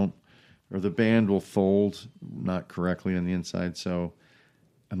 or they don't, or the band will fold not correctly on the inside. So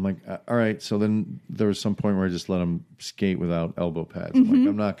I'm like, all right. So then there was some point where I just let him skate without elbow pads. I'm like,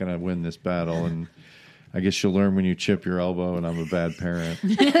 I'm not going to win this battle, and I guess you'll learn when you chip your elbow, and I'm a bad parent.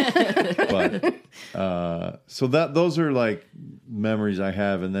 But so those are like memories I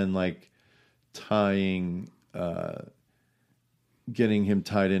have, and then like tying, getting him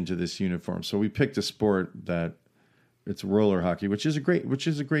tied into this uniform. So we picked a sport that it's roller hockey, which is a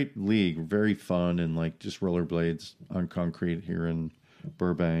great league, very fun, and like just rollerblades on concrete here in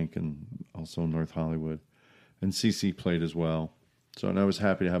Burbank and also North Hollywood, and CC played as well. So, and I was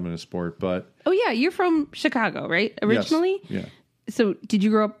happy to have him in a sport, but Oh, yeah. You're from Chicago, right? Originally? yes, yeah. So did you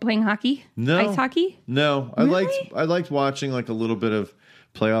grow up playing hockey? No. Ice hockey? No, Really? I liked watching like a little bit of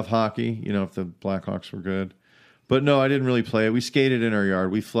playoff hockey, you know, if the Blackhawks were good. But no, I didn't really play it. We skated in our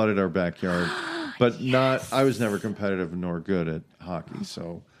yard. We flooded our backyard. But I was never competitive nor good at hockey.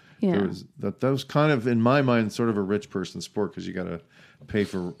 So Yeah. that was kind of, in my mind, sort of a rich person sport because you got to pay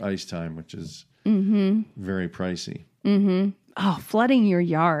for ice time, which is very pricey. Oh, flooding your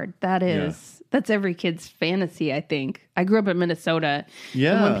yard. That's every kid's fantasy, I think. I grew up in Minnesota.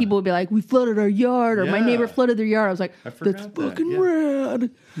 Yeah. And when people would be like, we flooded our yard, or my Yeah. neighbor flooded their yard, I was like, forgot that's that, fucking yeah. rad.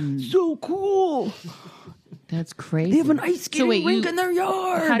 So cool. That's crazy. They have an ice skating rink in their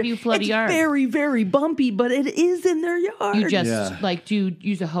yard. How do you flood a it's yard? very, very bumpy, but it is in their yard. You just Yeah. like, do you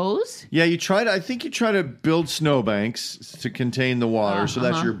use a hose? Yeah, I think you try to build snowbanks to contain the water. So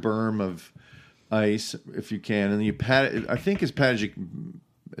that's your berm of ice, if you can. And you pat it, I think as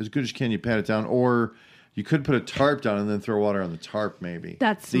good as you can, you pat it down. Or you could put a tarp down and then throw water on the tarp, maybe.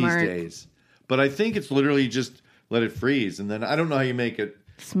 That's these smart. days. But I think it's literally just let it freeze. And then I don't know how you make it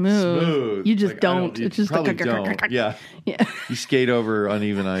smooth. You just Like, don't. You It's just probably like don't. Yeah. Yeah. You skate over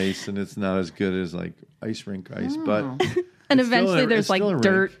uneven ice, and it's not as good as like ice rink ice. But And it's still eventually a- there's it's like still a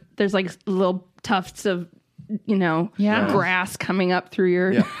dirt. rink. There's like little tufts of, Yeah. grass coming up through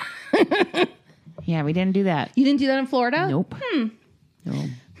your. Yeah. Yeah, we didn't do that. You didn't do that in Florida? Nope. No.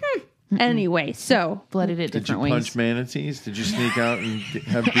 Anyway, so Flooded it Did you different punch ways manatees? Did you sneak out and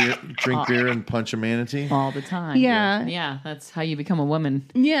have beer, drink beer, and punch a manatee? all the time. Yeah. Yeah, that's how you become a woman.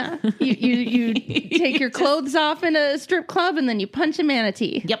 yeah, you take your clothes off in a strip club and then you punch a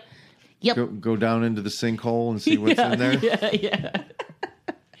manatee. Yep. Yep. Go down into the sinkhole and see what's in there.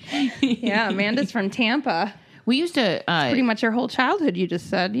 Yeah, Amanda's from Tampa. We used to Pretty much her whole childhood. You just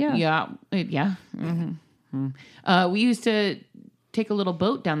said, yeah. Yeah. We used to take a little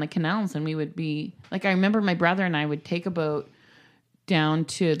boat down the canals, and we would be like, I remember my brother and I would take a boat down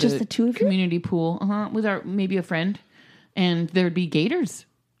to Just the two of you? community pool with maybe a friend, and there'd be gators.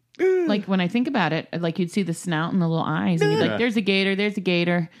 Like when I think about it, like you'd see the snout and the little eyes, and you'd be like, "There's a gator, there's a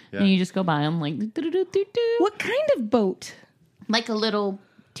gator," and you just go by them like, "Do-do-do-do-do." What kind of boat? Like a little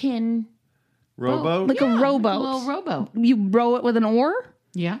tin, Rowboat? Like a rowboat. a little rowboat. You row it with an oar?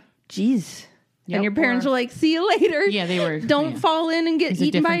 Yeah. Jeez. Yep, And your parents or- were like, see you later. Yeah, they were. Don't yeah. fall in and get It's a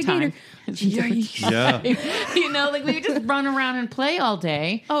eaten by a different gator. time. Yeah. You know, like we would just run around and play all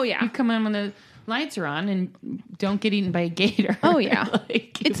day. Oh, yeah. You come in when the lights are on and don't get eaten by a gator. Oh, yeah.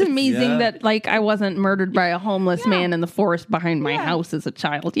 Like, It's amazing Yeah. that, like, I wasn't murdered by a homeless man in the forest behind my house as a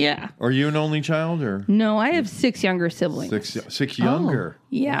child. Yeah. Are you an only child or No, I have 6 younger siblings. six younger?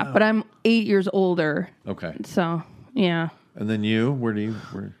 Yeah, but I'm 8 years older. Okay. So, yeah. And then you? Where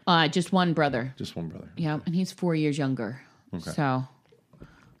just one brother. just one brother? Yeah, and he's 4 years younger. Okay. So,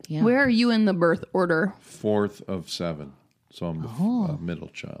 yeah. Where are you in the birth order? 4th of 7. So I'm the middle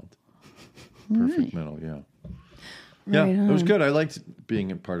child. Perfect middle, yeah. Yeah, Right it was on. good. I liked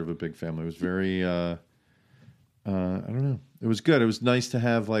being a part of a big family. It was very, I don't know. It was good. It was nice to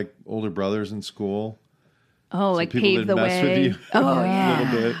have like older brothers in school. Oh, like People pave the didn't mess way. with you Oh, a yeah.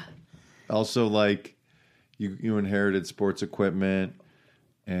 little bit. Also, like you inherited sports equipment,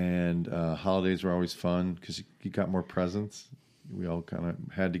 and holidays were always fun because you got more presents. We all kind of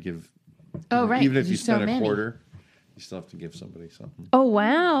had to give. Oh, right, Even if 'cause you there's so spent a many. quarter, you still have to give somebody something. Oh,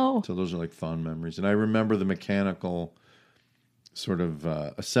 wow. So those are like fond memories. And I remember the mechanical sort of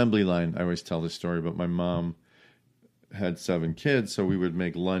assembly line. I always tell this story, but my mom had 7 kids, so we would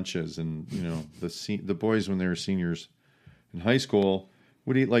make lunches, and the boys, when they were seniors in high school,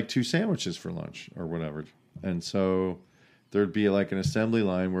 would eat like 2 sandwiches for lunch or whatever. And so there'd be like an assembly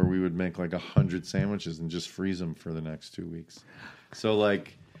line where we would make like 100 sandwiches and just freeze them for the next 2 weeks. So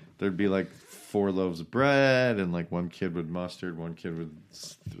like there'd be like 4 loaves of bread, and like one kid with mustard, one kid with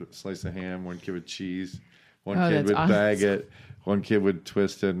slice of ham, one kid with cheese, one Oh, kid that's would awesome. bag it, one kid would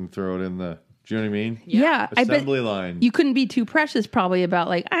twist it and throw it in the. Do you know what I mean? Yeah. I bet Assembly line. you couldn't be too precious probably about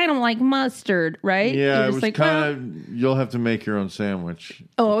like, I don't like mustard, right? Yeah, You're it just was like, kind well, of. You'll have to make your own sandwich.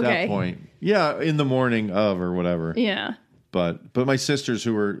 Oh, At okay. that point, yeah, in the morning of or whatever. yeah. But my sisters,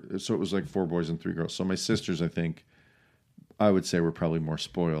 who were, so it was like 4 boys and 3 girls. So my sisters, I think, I would say were probably more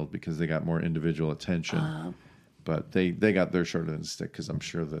spoiled because they got more individual attention. But they got their short end of the stick because I'm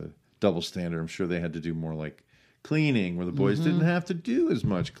sure the double standard. I'm sure they had to do more like cleaning, where the boys didn't have to do as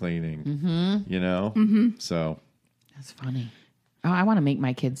much cleaning. You know, so. That's funny. Oh, I want to make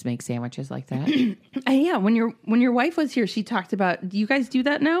my kids make sandwiches like that. Yeah, when your wife was here, she talked about, do you guys do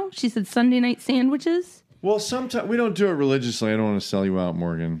that now? She said Sunday night sandwiches. Well, sometimes we don't do it religiously. I don't want to sell you out,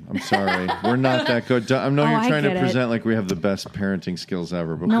 Morgan. I'm sorry. We're not that good. I know Oh, you're I trying to get it. present like we have the best parenting skills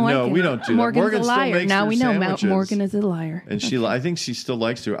ever, but I no, get we it. don't do Morgan's that. Morgan a still liar. makes Now her we know sandwiches. Morgan is a liar. And I think she still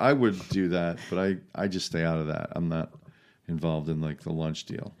likes to. I would do that, but I just stay out of that. I'm not involved in like the lunch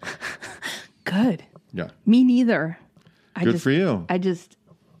deal. Good. Yeah. Me neither. Good for you. I just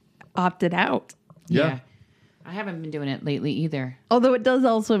opted out. Yeah. I haven't been doing it lately either. Although it does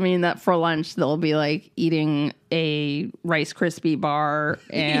also mean that for lunch they'll be like eating a Rice Krispie bar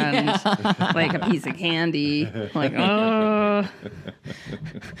and like a piece of candy. Like, And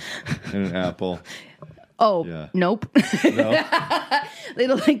an apple. Yeah. Nope. No?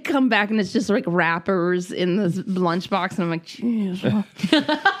 They'll like come back and it's just like wrappers in this lunchbox, and I'm like, geez. Well,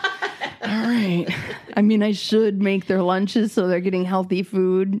 all right. I mean, I should make their lunches so they're getting healthy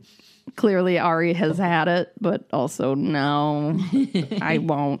food. Clearly, Ari has had it, but also no, I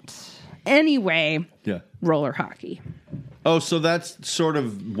won't. Anyway, Yeah. roller hockey. Oh, so that's sort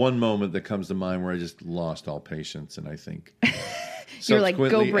of one moment that comes to mind where I just lost all patience, and I think You're like, go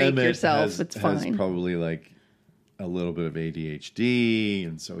subsequently, break Emmett yourself. It's has fine. probably like a little bit of ADHD,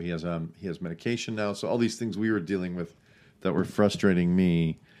 and so he has medication now. So all these things we were dealing with that were frustrating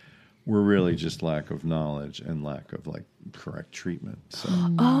me were really just lack of knowledge and lack of like correct treatment. So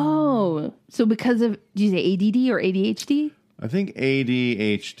Oh, so because of, do you say ADD or ADHD? I think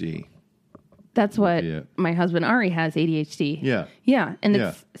ADHD. That's what Yeah. my husband Ari has, ADHD. Yeah. Yeah. And Yeah.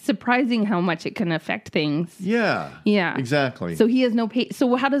 it's surprising how much it can affect things. Yeah. Yeah. Exactly. So he has no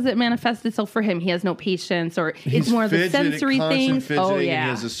so how does it manifest itself for him? He has no patience, or it's He's more of the fidgeting, sensory constant things. fidgeting, Oh and he yeah.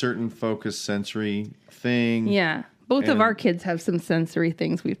 has a certain focused sensory thing. Yeah. Both of And- our kids have some sensory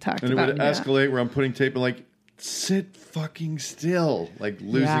things we've talked And it about. would yeah. escalate where I'm putting tape and like, sit fucking still. Like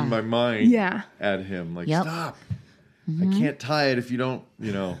losing Yeah. my mind Yeah. at him. Like, Yep. stop. I can't tie it if you don't,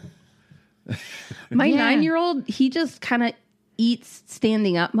 My Yeah. 9-year-old, he just kind of eats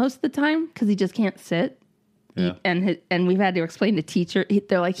standing up most of the time because he just can't sit. Yeah. And we've had to explain to teacher.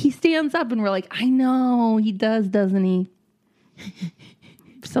 They're like, he stands up, and we're like, I know he does, doesn't he?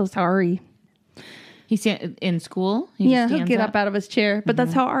 So sorry. He's in school. He Yeah, just he'll stands get up out of his chair. But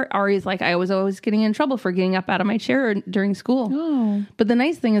that's how Ari's like, I was always getting in trouble for getting up out of my chair during school. Oh. But the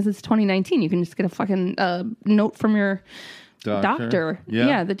nice thing is it's 2019. You can just get a fucking note from your doctor.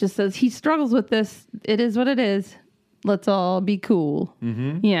 Yeah. That just says he struggles with this. It is what it is. Let's all be cool.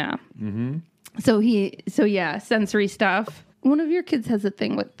 Mm-hmm. Yeah. Mm-hmm. So yeah, sensory stuff. One of your kids has a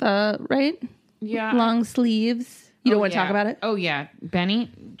thing with right? Yeah. Long sleeves. You don't want to talk about it? Oh yeah,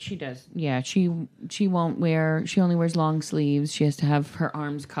 Benny, she does. Yeah, she won't wear. She only wears long sleeves. She has to have her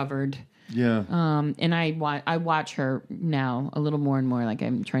arms covered. Yeah. And I watch her now a little more and more. Like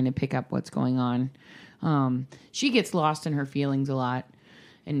I'm trying to pick up what's going on. She gets lost in her feelings a lot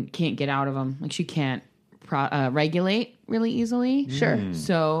and can't get out of them. Like she can't regulate really easily. Sure.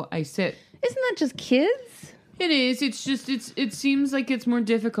 So I sit. Isn't that just kids? It is. It's just. It seems like it's more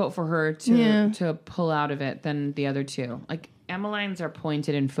difficult for her to pull out of it than the other two. Like Emmeline's are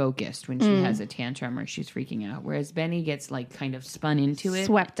pointed and focused when she has a tantrum or she's freaking out, whereas Benny gets like kind of spun into it,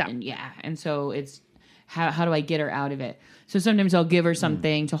 Swept up. and and so it's how do I get her out of it? So sometimes I'll give her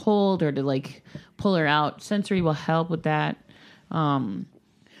something to hold or to like pull her out. Sensory will help with that.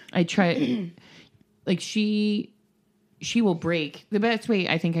 I try like she will break. The best way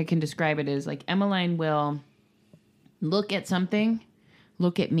I think I can describe it is like Emmeline will look at something,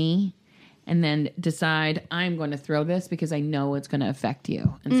 look at me, and then decide I'm going to throw this because I know it's going to affect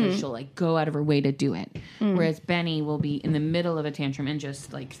you. And so she'll like go out of her way to do it. Whereas Benny will be in the middle of a tantrum and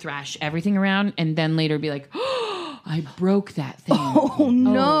just like thrash everything around and then later be like, oh, I broke that thing. Oh,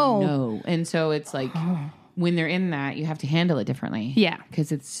 no. No. And so it's like when they're in that, you have to handle it differently. Yeah.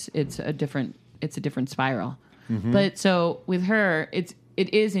 Because it's a different spiral. But so with her, it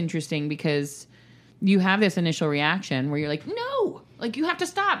is interesting because you have this initial reaction where you're like, no, like you have to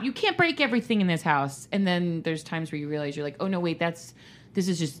stop. You can't break everything in this house. And then there's times where you realize you're like, oh no, wait, this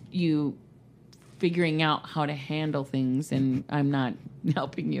is just you figuring out how to handle things, and I'm not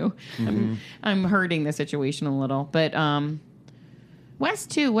helping you. I'm hurting the situation a little. But Wes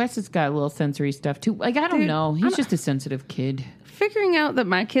too. Wes has got a little sensory stuff too. Like I don't know. He's just a sensitive kid. Figuring out that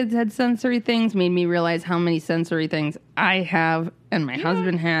my kids had sensory things made me realize how many sensory things I have and my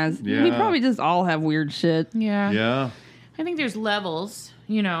husband has. Yeah. We probably just all have weird shit. Yeah. I think there's levels,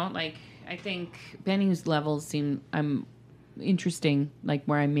 like I think Benny's levels seem interesting, like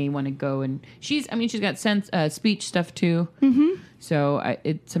where I may want to go. And she's got speech stuff too. Mm-hmm. So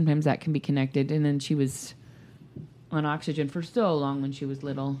sometimes that can be connected. And then she was on oxygen for so long when she was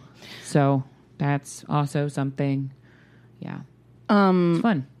little. So that's also something. Yeah. It's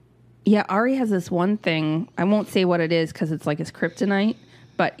fun. Yeah, Ari has this one thing. I won't say what it is because it's like his kryptonite,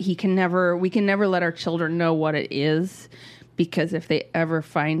 but we can never let our children know what it is, because if they ever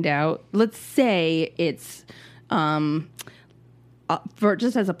find out, let's say it's for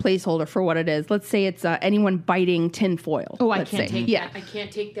just as a placeholder for what it is. Let's say it's anyone biting tinfoil. Oh, I let's can't say. take that. I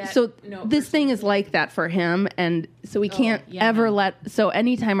can't take that. So this thing is like that for him, and so we can't let. So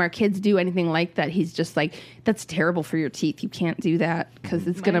anytime our kids do anything like that, he's just like, "That's terrible for your teeth. You can't do that because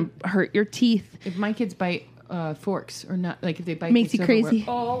it's gonna hurt your teeth." If my kids bite forks or not, like if they bite, Makes you crazy.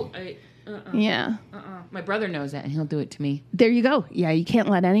 Yeah. My brother knows that, and he'll do it to me. There you go. Yeah, you can't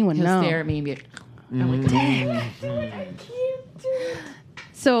let anyone He'll know. stare at me and be like, I'm like, dang, I can't do it.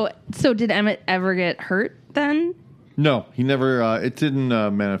 So did Emmett ever get hurt then? No, he never. It didn't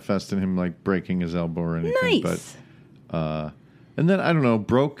manifest in him like breaking his elbow or anything. Nice. But and then I don't know.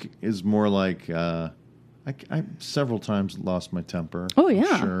 Broke is more like I several times lost my temper. Oh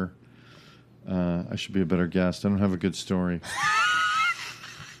yeah. Sure. I should be a better guest. I don't have a good story.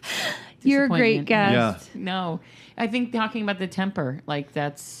 You're a great guest. Yeah. No, I think talking about the temper, like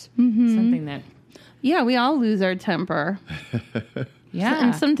that's something that. Yeah, we all lose our temper. Yeah,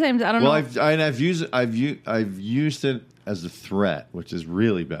 and sometimes I don't know. Well, I've used it as a threat, which is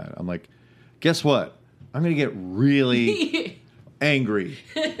really bad. I'm like, guess what? I'm gonna get really angry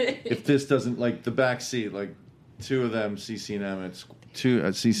if this doesn't, like the back seat, like two of them, CC and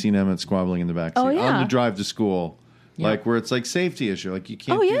Emmett squabbling in the back seat on the drive to school, like where it's like safety issue, like you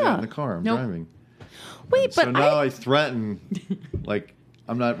can't do that in the car. I'm driving. Wait, so now I threaten, like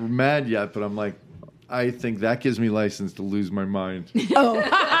I'm not mad yet, but I'm like, I think that gives me license to lose my mind. Oh, okay.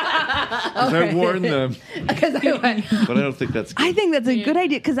 I warned them, because I went. but I don't think that's good. I think that's a good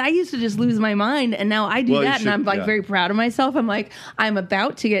idea, because I used to just lose my mind, and now I do that, and I'm like very proud of myself. I'm like, I'm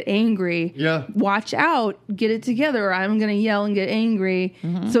about to get angry. Yeah. Watch out, get it together, or I'm gonna yell and get angry.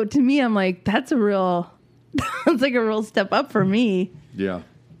 Mm-hmm. So to me, I'm like, that's like a real step up for me. Yeah.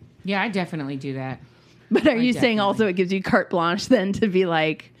 Yeah, I definitely do that. But are you saying also it gives you carte blanche then to be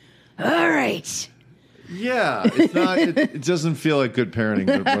like, all right. Yeah, it's not. It doesn't feel like good parenting,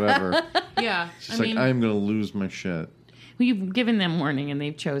 but whatever. Yeah, It's just I'm going to lose my shit. Well, you've given them warning, and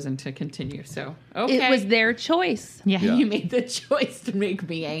they've chosen to continue. So okay, It was their choice. Yeah, Yeah. you made the choice to make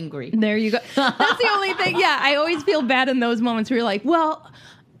me angry. There you go. That's the only thing. Yeah, I always feel bad in those moments where you're like, well,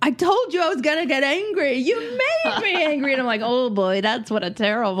 I told you I was going to get angry. You made me angry. And I'm like, oh boy, that's what a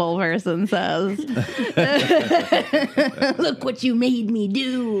terrible person says. Look what you made me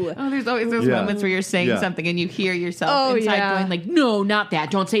do. Oh, there's always those moments where you're saying something and you hear yourself inside going like, no, not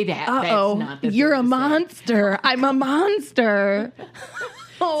that. Don't say that. Uh-oh. That's not the You're a thing to say." monster. I'm a monster.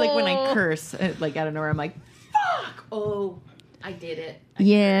 It's like when I curse, like out of nowhere, I'm like, fuck. Oh, I did it.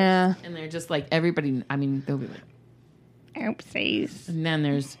 Yeah. And they're just like, everybody, I mean, they'll be like, Oopsies. and then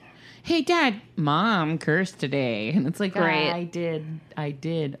there's, hey, Dad, Mom cursed today. And it's like, Great. I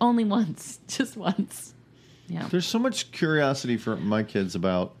did. Only once. Just once. Yeah. There's so much curiosity for my kids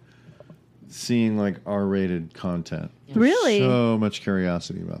about seeing like R-rated content. Really? So much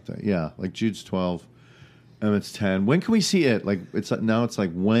curiosity about that. Yeah, like Jude's 12, Emmett's 10. When can we see it? Like it's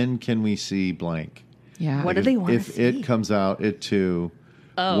like when can we see blank? Yeah. What do they want to If see? it comes out, it 2.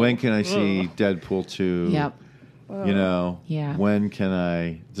 When can I see Deadpool 2? Yep. You know? Yeah. When can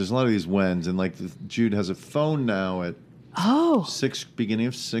I? There's a lot of these whens, and like Jude has a phone now at beginning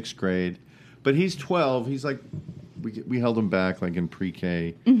of 6th grade, but he's 12. He's like, we held him back like in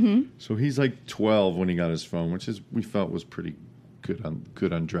pre-K, so he's like 12 when he got his phone, which we felt was pretty good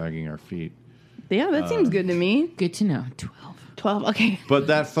on dragging our feet. Yeah, that seems good to me. Good to know. 12. Okay. But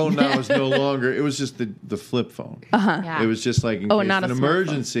that phone now is no longer. It was just the flip phone. Yeah. It was just like in case not an a smartphone.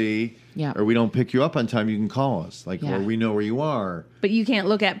 emergency, Yeah. or we don't pick you up on time, you can call us, like, Yeah. or we know where you are. But you can't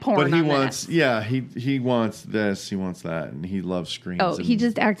look at porn. But he on wants, that. yeah, he wants this, he wants that, and he loves screens. Oh, and, he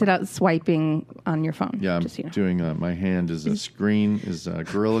just acted out swiping on your phone. yeah. I'm Just, you know. doing. My hand is a screen, is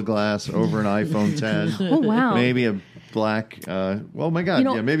Gorilla Glass over an iPhone 10. Oh wow. Maybe a black. Oh my God! You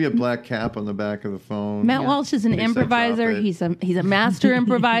know- yeah, maybe a black cap on the back of the phone. Matt Walsh is an In case I drop improviser. it. He's a master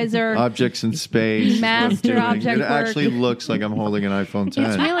improviser. Objects in space. Master What I'm object doing. It work. actually looks like I'm holding an iPhone 10.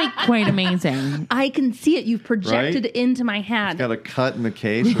 It's really quite amazing. I can see it. You've projected Right? it into my head. Got a cut in the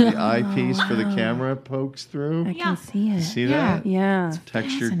case where the eyepiece for the camera pokes through. I can see it. See Yeah. that? Yeah.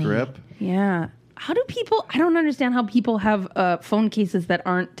 Textured Fascinating. grip. Yeah. How do people? I don't understand how people have phone cases that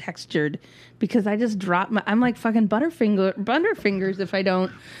aren't textured, because I just drop my. I'm like fucking Butterfingers if I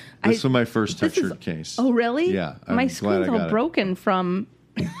don't. This was my first this is- textured case. Oh really? Yeah, I'm my glad screen's I all got it. broken from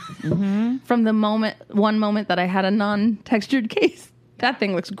from the one moment that I had a non-textured case. That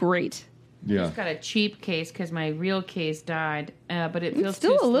thing looks great. Yeah. Got a cheap case because my real case died, but it feels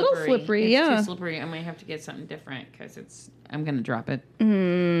still too a little slippery, It's yeah. too slippery. I might have to get something different because I'm gonna drop it.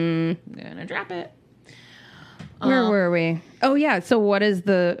 I'm gonna drop it. Where were we? Oh yeah. So what is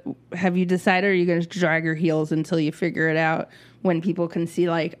have you decided, or are you going to drag your heels until you figure it out when people can see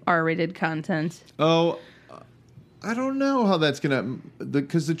like R-rated content? Oh, I don't know how that's gonna.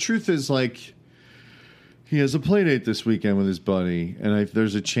 Because the truth is, like, he has a play date this weekend with his buddy, and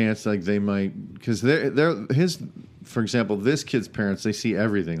there's a chance like they might, because for example, this kid's parents, they see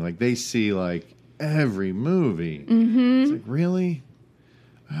everything. Like they see like every movie. Mm-hmm. It's like, really?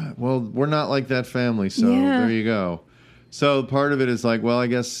 Well, we're not like that family, so Yeah. there you go. So part of it is like, well, I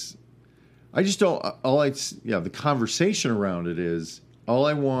guess I just don't. The conversation around it is, all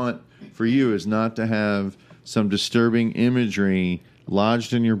I want for you is not to have some disturbing imagery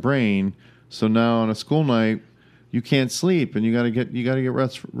lodged in your brain. So now on a school night, you can't sleep, and you got to get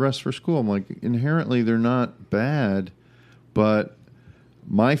rest for school. I'm like, inherently they're not bad, but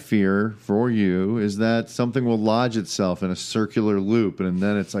my fear for you is that something will lodge itself in a circular loop, and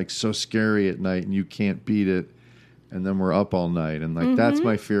then it's like so scary at night, and you can't beat it, and then we're up all night, and like that's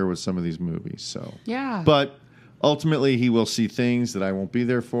my fear with some of these movies. So Yeah. but ultimately he will see things that I won't be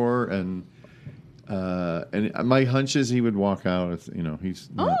there for, and my hunch is he would walk out. He's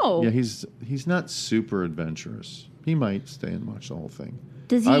not, he's not super adventurous. He might stay and watch the whole thing.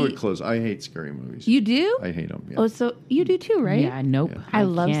 Does I he- would close. I hate scary movies. You do? I hate them. Yeah. Oh, so you do too, right? Yeah. Nope. I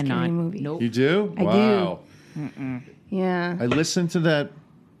love scary cannot. movies. Nope. You do? I do. Wow. Yeah. I listened to that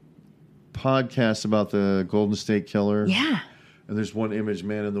podcast about the Golden State Killer. Yeah. And there's one image,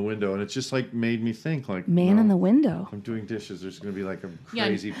 man in the window, and it just like made me think, like, Man in the window. I'm doing dishes. There's going to be like a Yeah.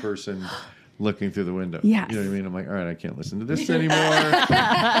 crazy person looking through the window. Yes. You know what I mean? I'm like, all right, I can't listen to this anymore.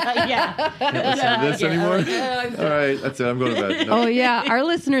 Yeah. Can't listen to this anymore. All right, that's it. I'm going to bed. No. Oh yeah, our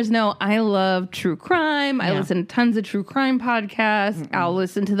listeners know I love true crime. I listen to tons of true crime podcasts. I'll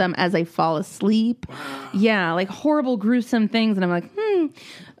listen to them as I fall asleep. Yeah, like horrible, gruesome things, and I'm like,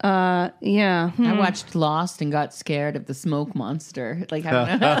 yeah. I watched Lost and got scared of the smoke monster. Like, I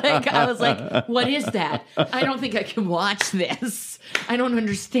don't know. Like, I was like, what is that? I don't think I can watch this. I don't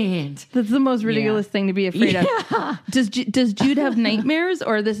understand. That's the most ridiculous thing to be afraid of. Does Jude have nightmares,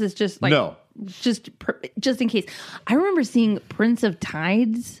 or this is just like No. just in case? I remember seeing Prince of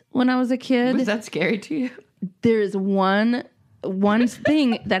Tides when I was a kid. Was that scary to you? There's one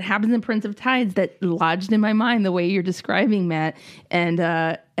thing that happens in Prince of Tides that lodged in my mind the way you're describing, Matt, and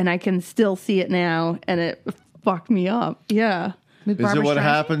I can still see it now, and it fucked me up. Yeah. With Is it Barbra what Streisand?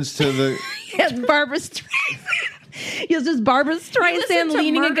 happens to the? Yes, Barbara Streisand. It's just Barbara listen Streisand to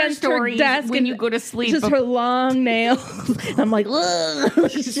leaning murder against her stories desk when and you go to sleep. Just her long nails. I'm like, ugh,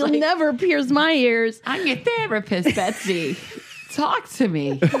 she'll like- never pierce my ears. I'm your therapist, Betsy. Talk to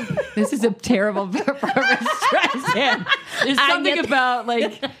me. This is a terrible Barbra Streisand. There's something about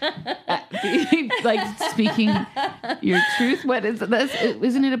like speaking your truth. What is this?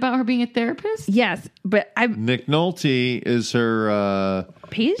 Isn't it about her being a therapist? Yes, but I Nick Nolte is her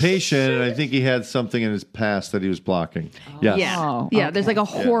patient, and I think he had something in his past that he was blocking. Yes. Yeah. Oh, Yeah. There's like a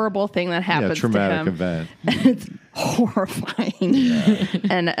horrible thing that Yeah, happens traumatic to him. event. It's horrifying.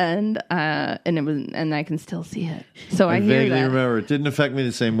 And it was, and I can still see it. So I, I hear vaguely that. remember. It didn't affect me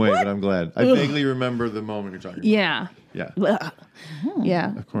the same way, but I'm glad. I vaguely remember the moment you're talking about. Yeah. Yeah. Ugh.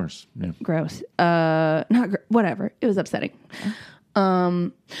 Yeah. Of course. Yeah. Gross. Whatever. It was upsetting.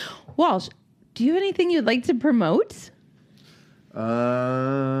 Walsh, do you have anything you'd like to promote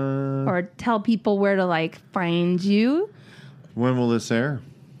or tell people where to like find you? When will this air?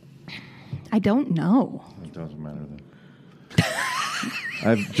 I don't know. It doesn't matter then.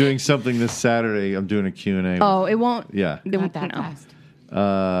 I'm doing something this Saturday. I'm doing a Q&A. Oh, it won't. Yeah. Not that fast.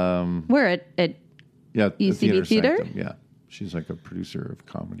 Where at Yeah. at the UCB Theater? Intersectum. Yeah. She's like a producer of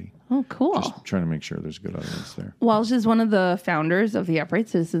comedy. Oh, cool. Just trying to make sure there's a good audience there. Walsh is one of the founders of the Upright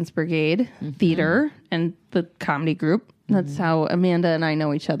Citizens Brigade Theater and the comedy group. That's how Amanda and I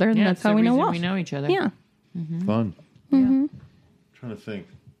know each other, and that's it's the how we know reason Walsh. we know each other. Yeah. Fun. Mm-hmm. Trying to think.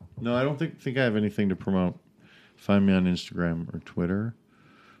 No, I don't think I have anything to promote. Find me on Instagram or Twitter.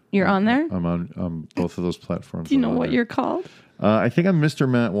 You're on there? I'm on both of those platforms. Do you know I'm on what there. you're called? I think I'm Mr.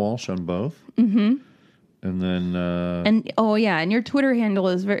 Matt Walsh on both. Mm-hmm. And then And and your Twitter handle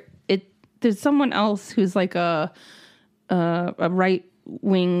is there's someone else who's like a right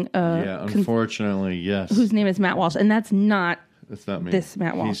wing unfortunately, yes. whose name is Matt Walsh, and that's not That's not me. this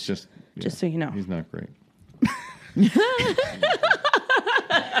Matt Walsh. He's just so you know. He's not great.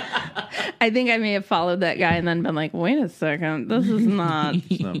 I think I may have followed that guy and then been like, wait a second, this is not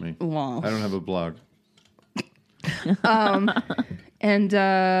It's not me. Walsh. I don't have a blog. And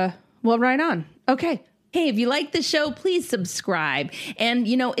right on. Okay. Hey, if you like the show, please subscribe. And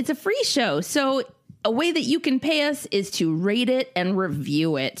it's a free show, so a way that you can pay us is to rate it and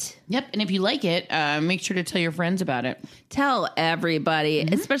review it. Yep. And if you like it, make sure to tell your friends about it. Tell everybody,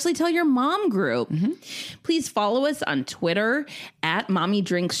 especially tell your mom group. Please follow us on Twitter at Mommy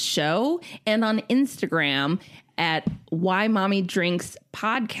Drinks Show and on Instagram at Why Mommy Drinks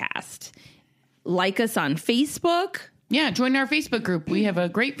Podcast. Like us on Facebook. Yeah, join our Facebook group. We have a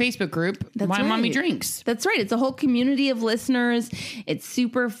great Facebook group, Why Mommy Drinks. That's right. It's a whole community of listeners. It's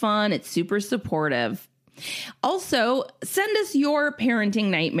super fun. It's super supportive. Also, send us your parenting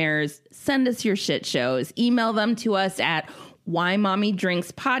nightmares. Send us your shit shows. Email them to us at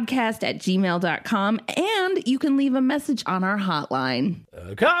whymommydrinkspodcast@gmail.com. And you can leave a message on our hotline.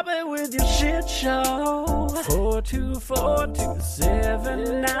 Call me with your shit show.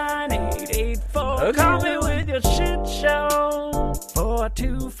 424-279-8884. Call me with your shit show.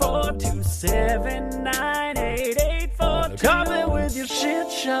 424-279-8884. Call me with your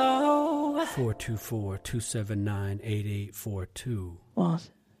shit show. 424-279-8842. Walsh,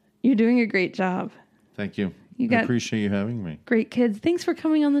 you're doing a great job. Thank you. You I got- appreciate you having me. Great kids. Thanks for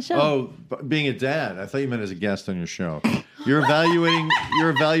coming on the show. Oh, being a dad. I thought you meant as a guest on your show. You're evaluating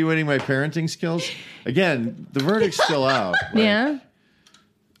my parenting skills. Again, the verdict's still out. Right? Yeah.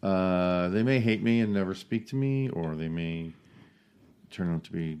 They may hate me and never speak to me, or they may turn out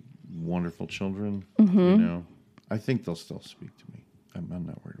to be wonderful children. I think they'll still speak to me. I'm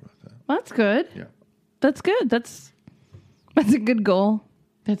not worried about that. Well, that's good. Yeah. That's good. That's a good goal.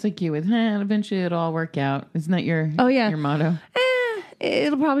 That's like you with, eventually it'll all work out. Isn't that your your motto?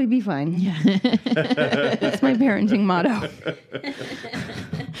 It'll probably be fine. Yeah. That's my parenting motto.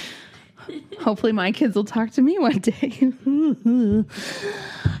 Hopefully my kids will talk to me one day.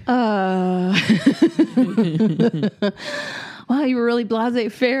 Wow, you were really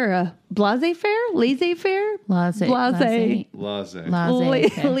laissez-faire. Laissez-faire? Laissez-faire? Laissez.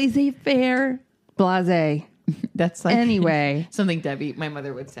 Laissez-faire. Blase. That's like Anyway. something Debbie, my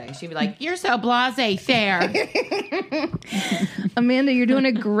mother, would say. She'd be like, "You're so blasé fair." Amanda, you're doing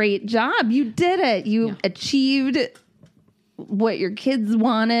a great job. You did it. You achieved what your kids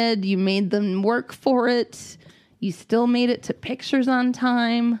wanted. You made them work for it. You still made it to pictures on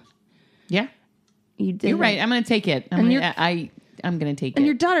time. Yeah, You did. you're it. right. I'm going to take it. I'm going to take it. And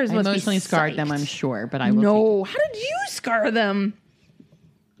your daughters I must be emotionally scarred them, psyched. I'm sure, but I will. No. How did you scar them?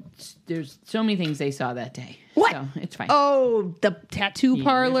 There's so many things they saw that day. What? So it's fine. Oh, the tattoo Yeah,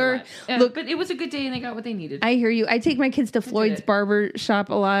 parlor. there's a lot. Look, but it was a good day, and they got what they needed. I hear you. I take my kids to Floyd's it. barber shop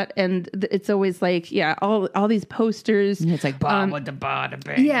a lot, and it's always like, all these posters. it's like there's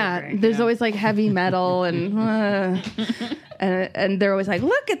always like heavy metal and they're always like,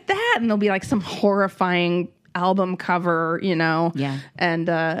 look at that, and there'll be like some horrifying album cover, Yeah. And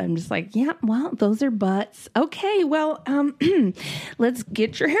I'm just like, yeah, well, those are butts. Okay, well, let's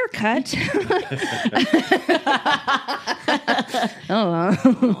get your hair cut.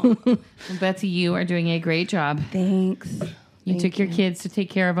 Betsy, you are doing a great job. Thanks. You took your kids to take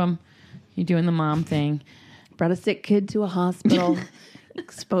care of them. You're doing the mom thing. Brought a sick kid to a hospital,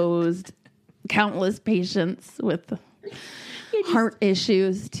 exposed countless patients with heart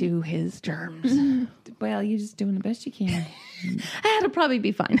issues to his germs. Well, you're just doing the best you can. It'll probably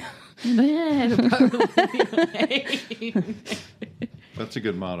be fine. That's a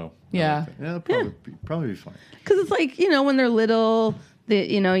good motto. Yeah. Yeah, probably be fine. Because it's like, when they're little,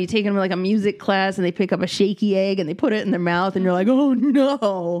 you take them to like a music class and they pick up a shaky egg and they put it in their mouth and you're like, oh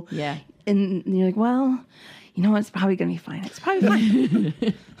no. Yeah. And you're like, well, it's probably going to be fine. It's probably fine.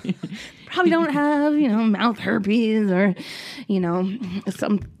 Probably don't have, mouth herpes or,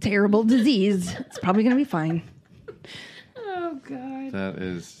 some terrible disease. It's probably going to be fine. Oh, God. That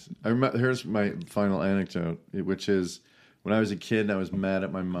is... here's my final anecdote, which is when I was a kid and I was mad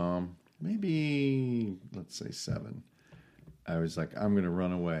at my mom, maybe, let's say 7, I was like, I'm going to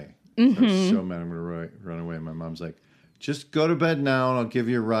run away. Mm-hmm. I was so mad I'm going to run away. My mom's like, just go to bed now and I'll give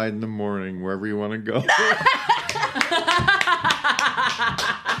you a ride in the morning wherever you want to go.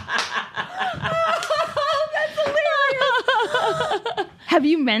 Have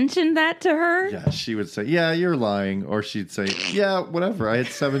you mentioned that to her? Yeah, she would say, yeah, you're lying. Or she'd say, yeah, whatever. I had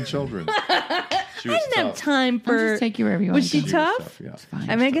 7 children. She was I didn't have time for... I'll just take you wherever you want Was to she go. tough? Yeah.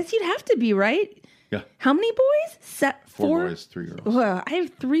 I mean, I guess you'd have to be, right? Yeah. How many boys? 4 boys, 3 girls. Well, I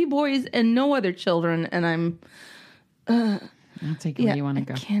have 3 boys and no other children, and I'm... I'll take you where you want to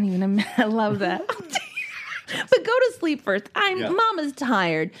go. I can't even imagine. I love that. But go to sleep first. Mama's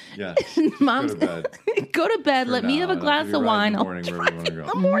tired. Yeah. Mom's go to bed. Go to bed. Let me have a glass of wine. I'll In drive the in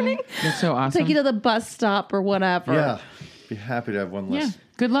the morning. That's so awesome. Take you to the bus stop or whatever. Yeah. Be happy to have one less. Yeah.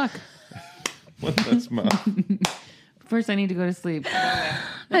 Good luck. One less mom. First, I need to go to sleep.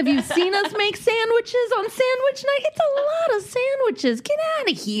 Have you seen us make sandwiches on sandwich night? It's a lot of sandwiches. Get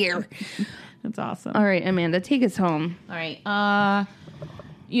out of here. That's awesome. All right, Amanda, take us home. All right.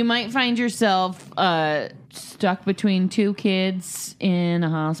 You might find yourself stuck between 2 kids in a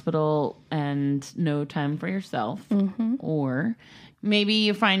hospital and no time for yourself. Mm-hmm. Or maybe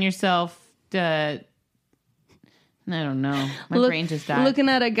you find yourself, I don't know. My brain just died. Looking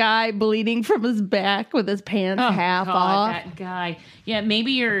at a guy bleeding from his back with his pants half off. That guy. Yeah,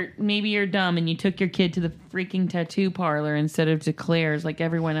 maybe you're dumb and you took your kid to the freaking tattoo parlor instead of to Claire's like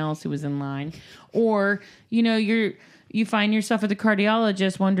everyone else who was in line. Or, you find yourself at the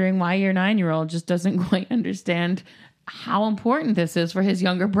cardiologist wondering why your 9-year-old just doesn't quite understand how important this is for his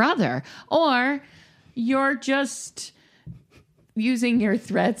younger brother. Or you're just using your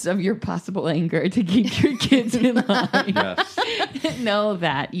threats of your possible anger to keep your kids in line. Yes. Know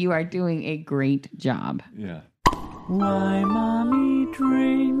that you are doing a great job. Yeah. Why Mommy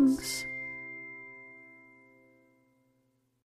Drinks.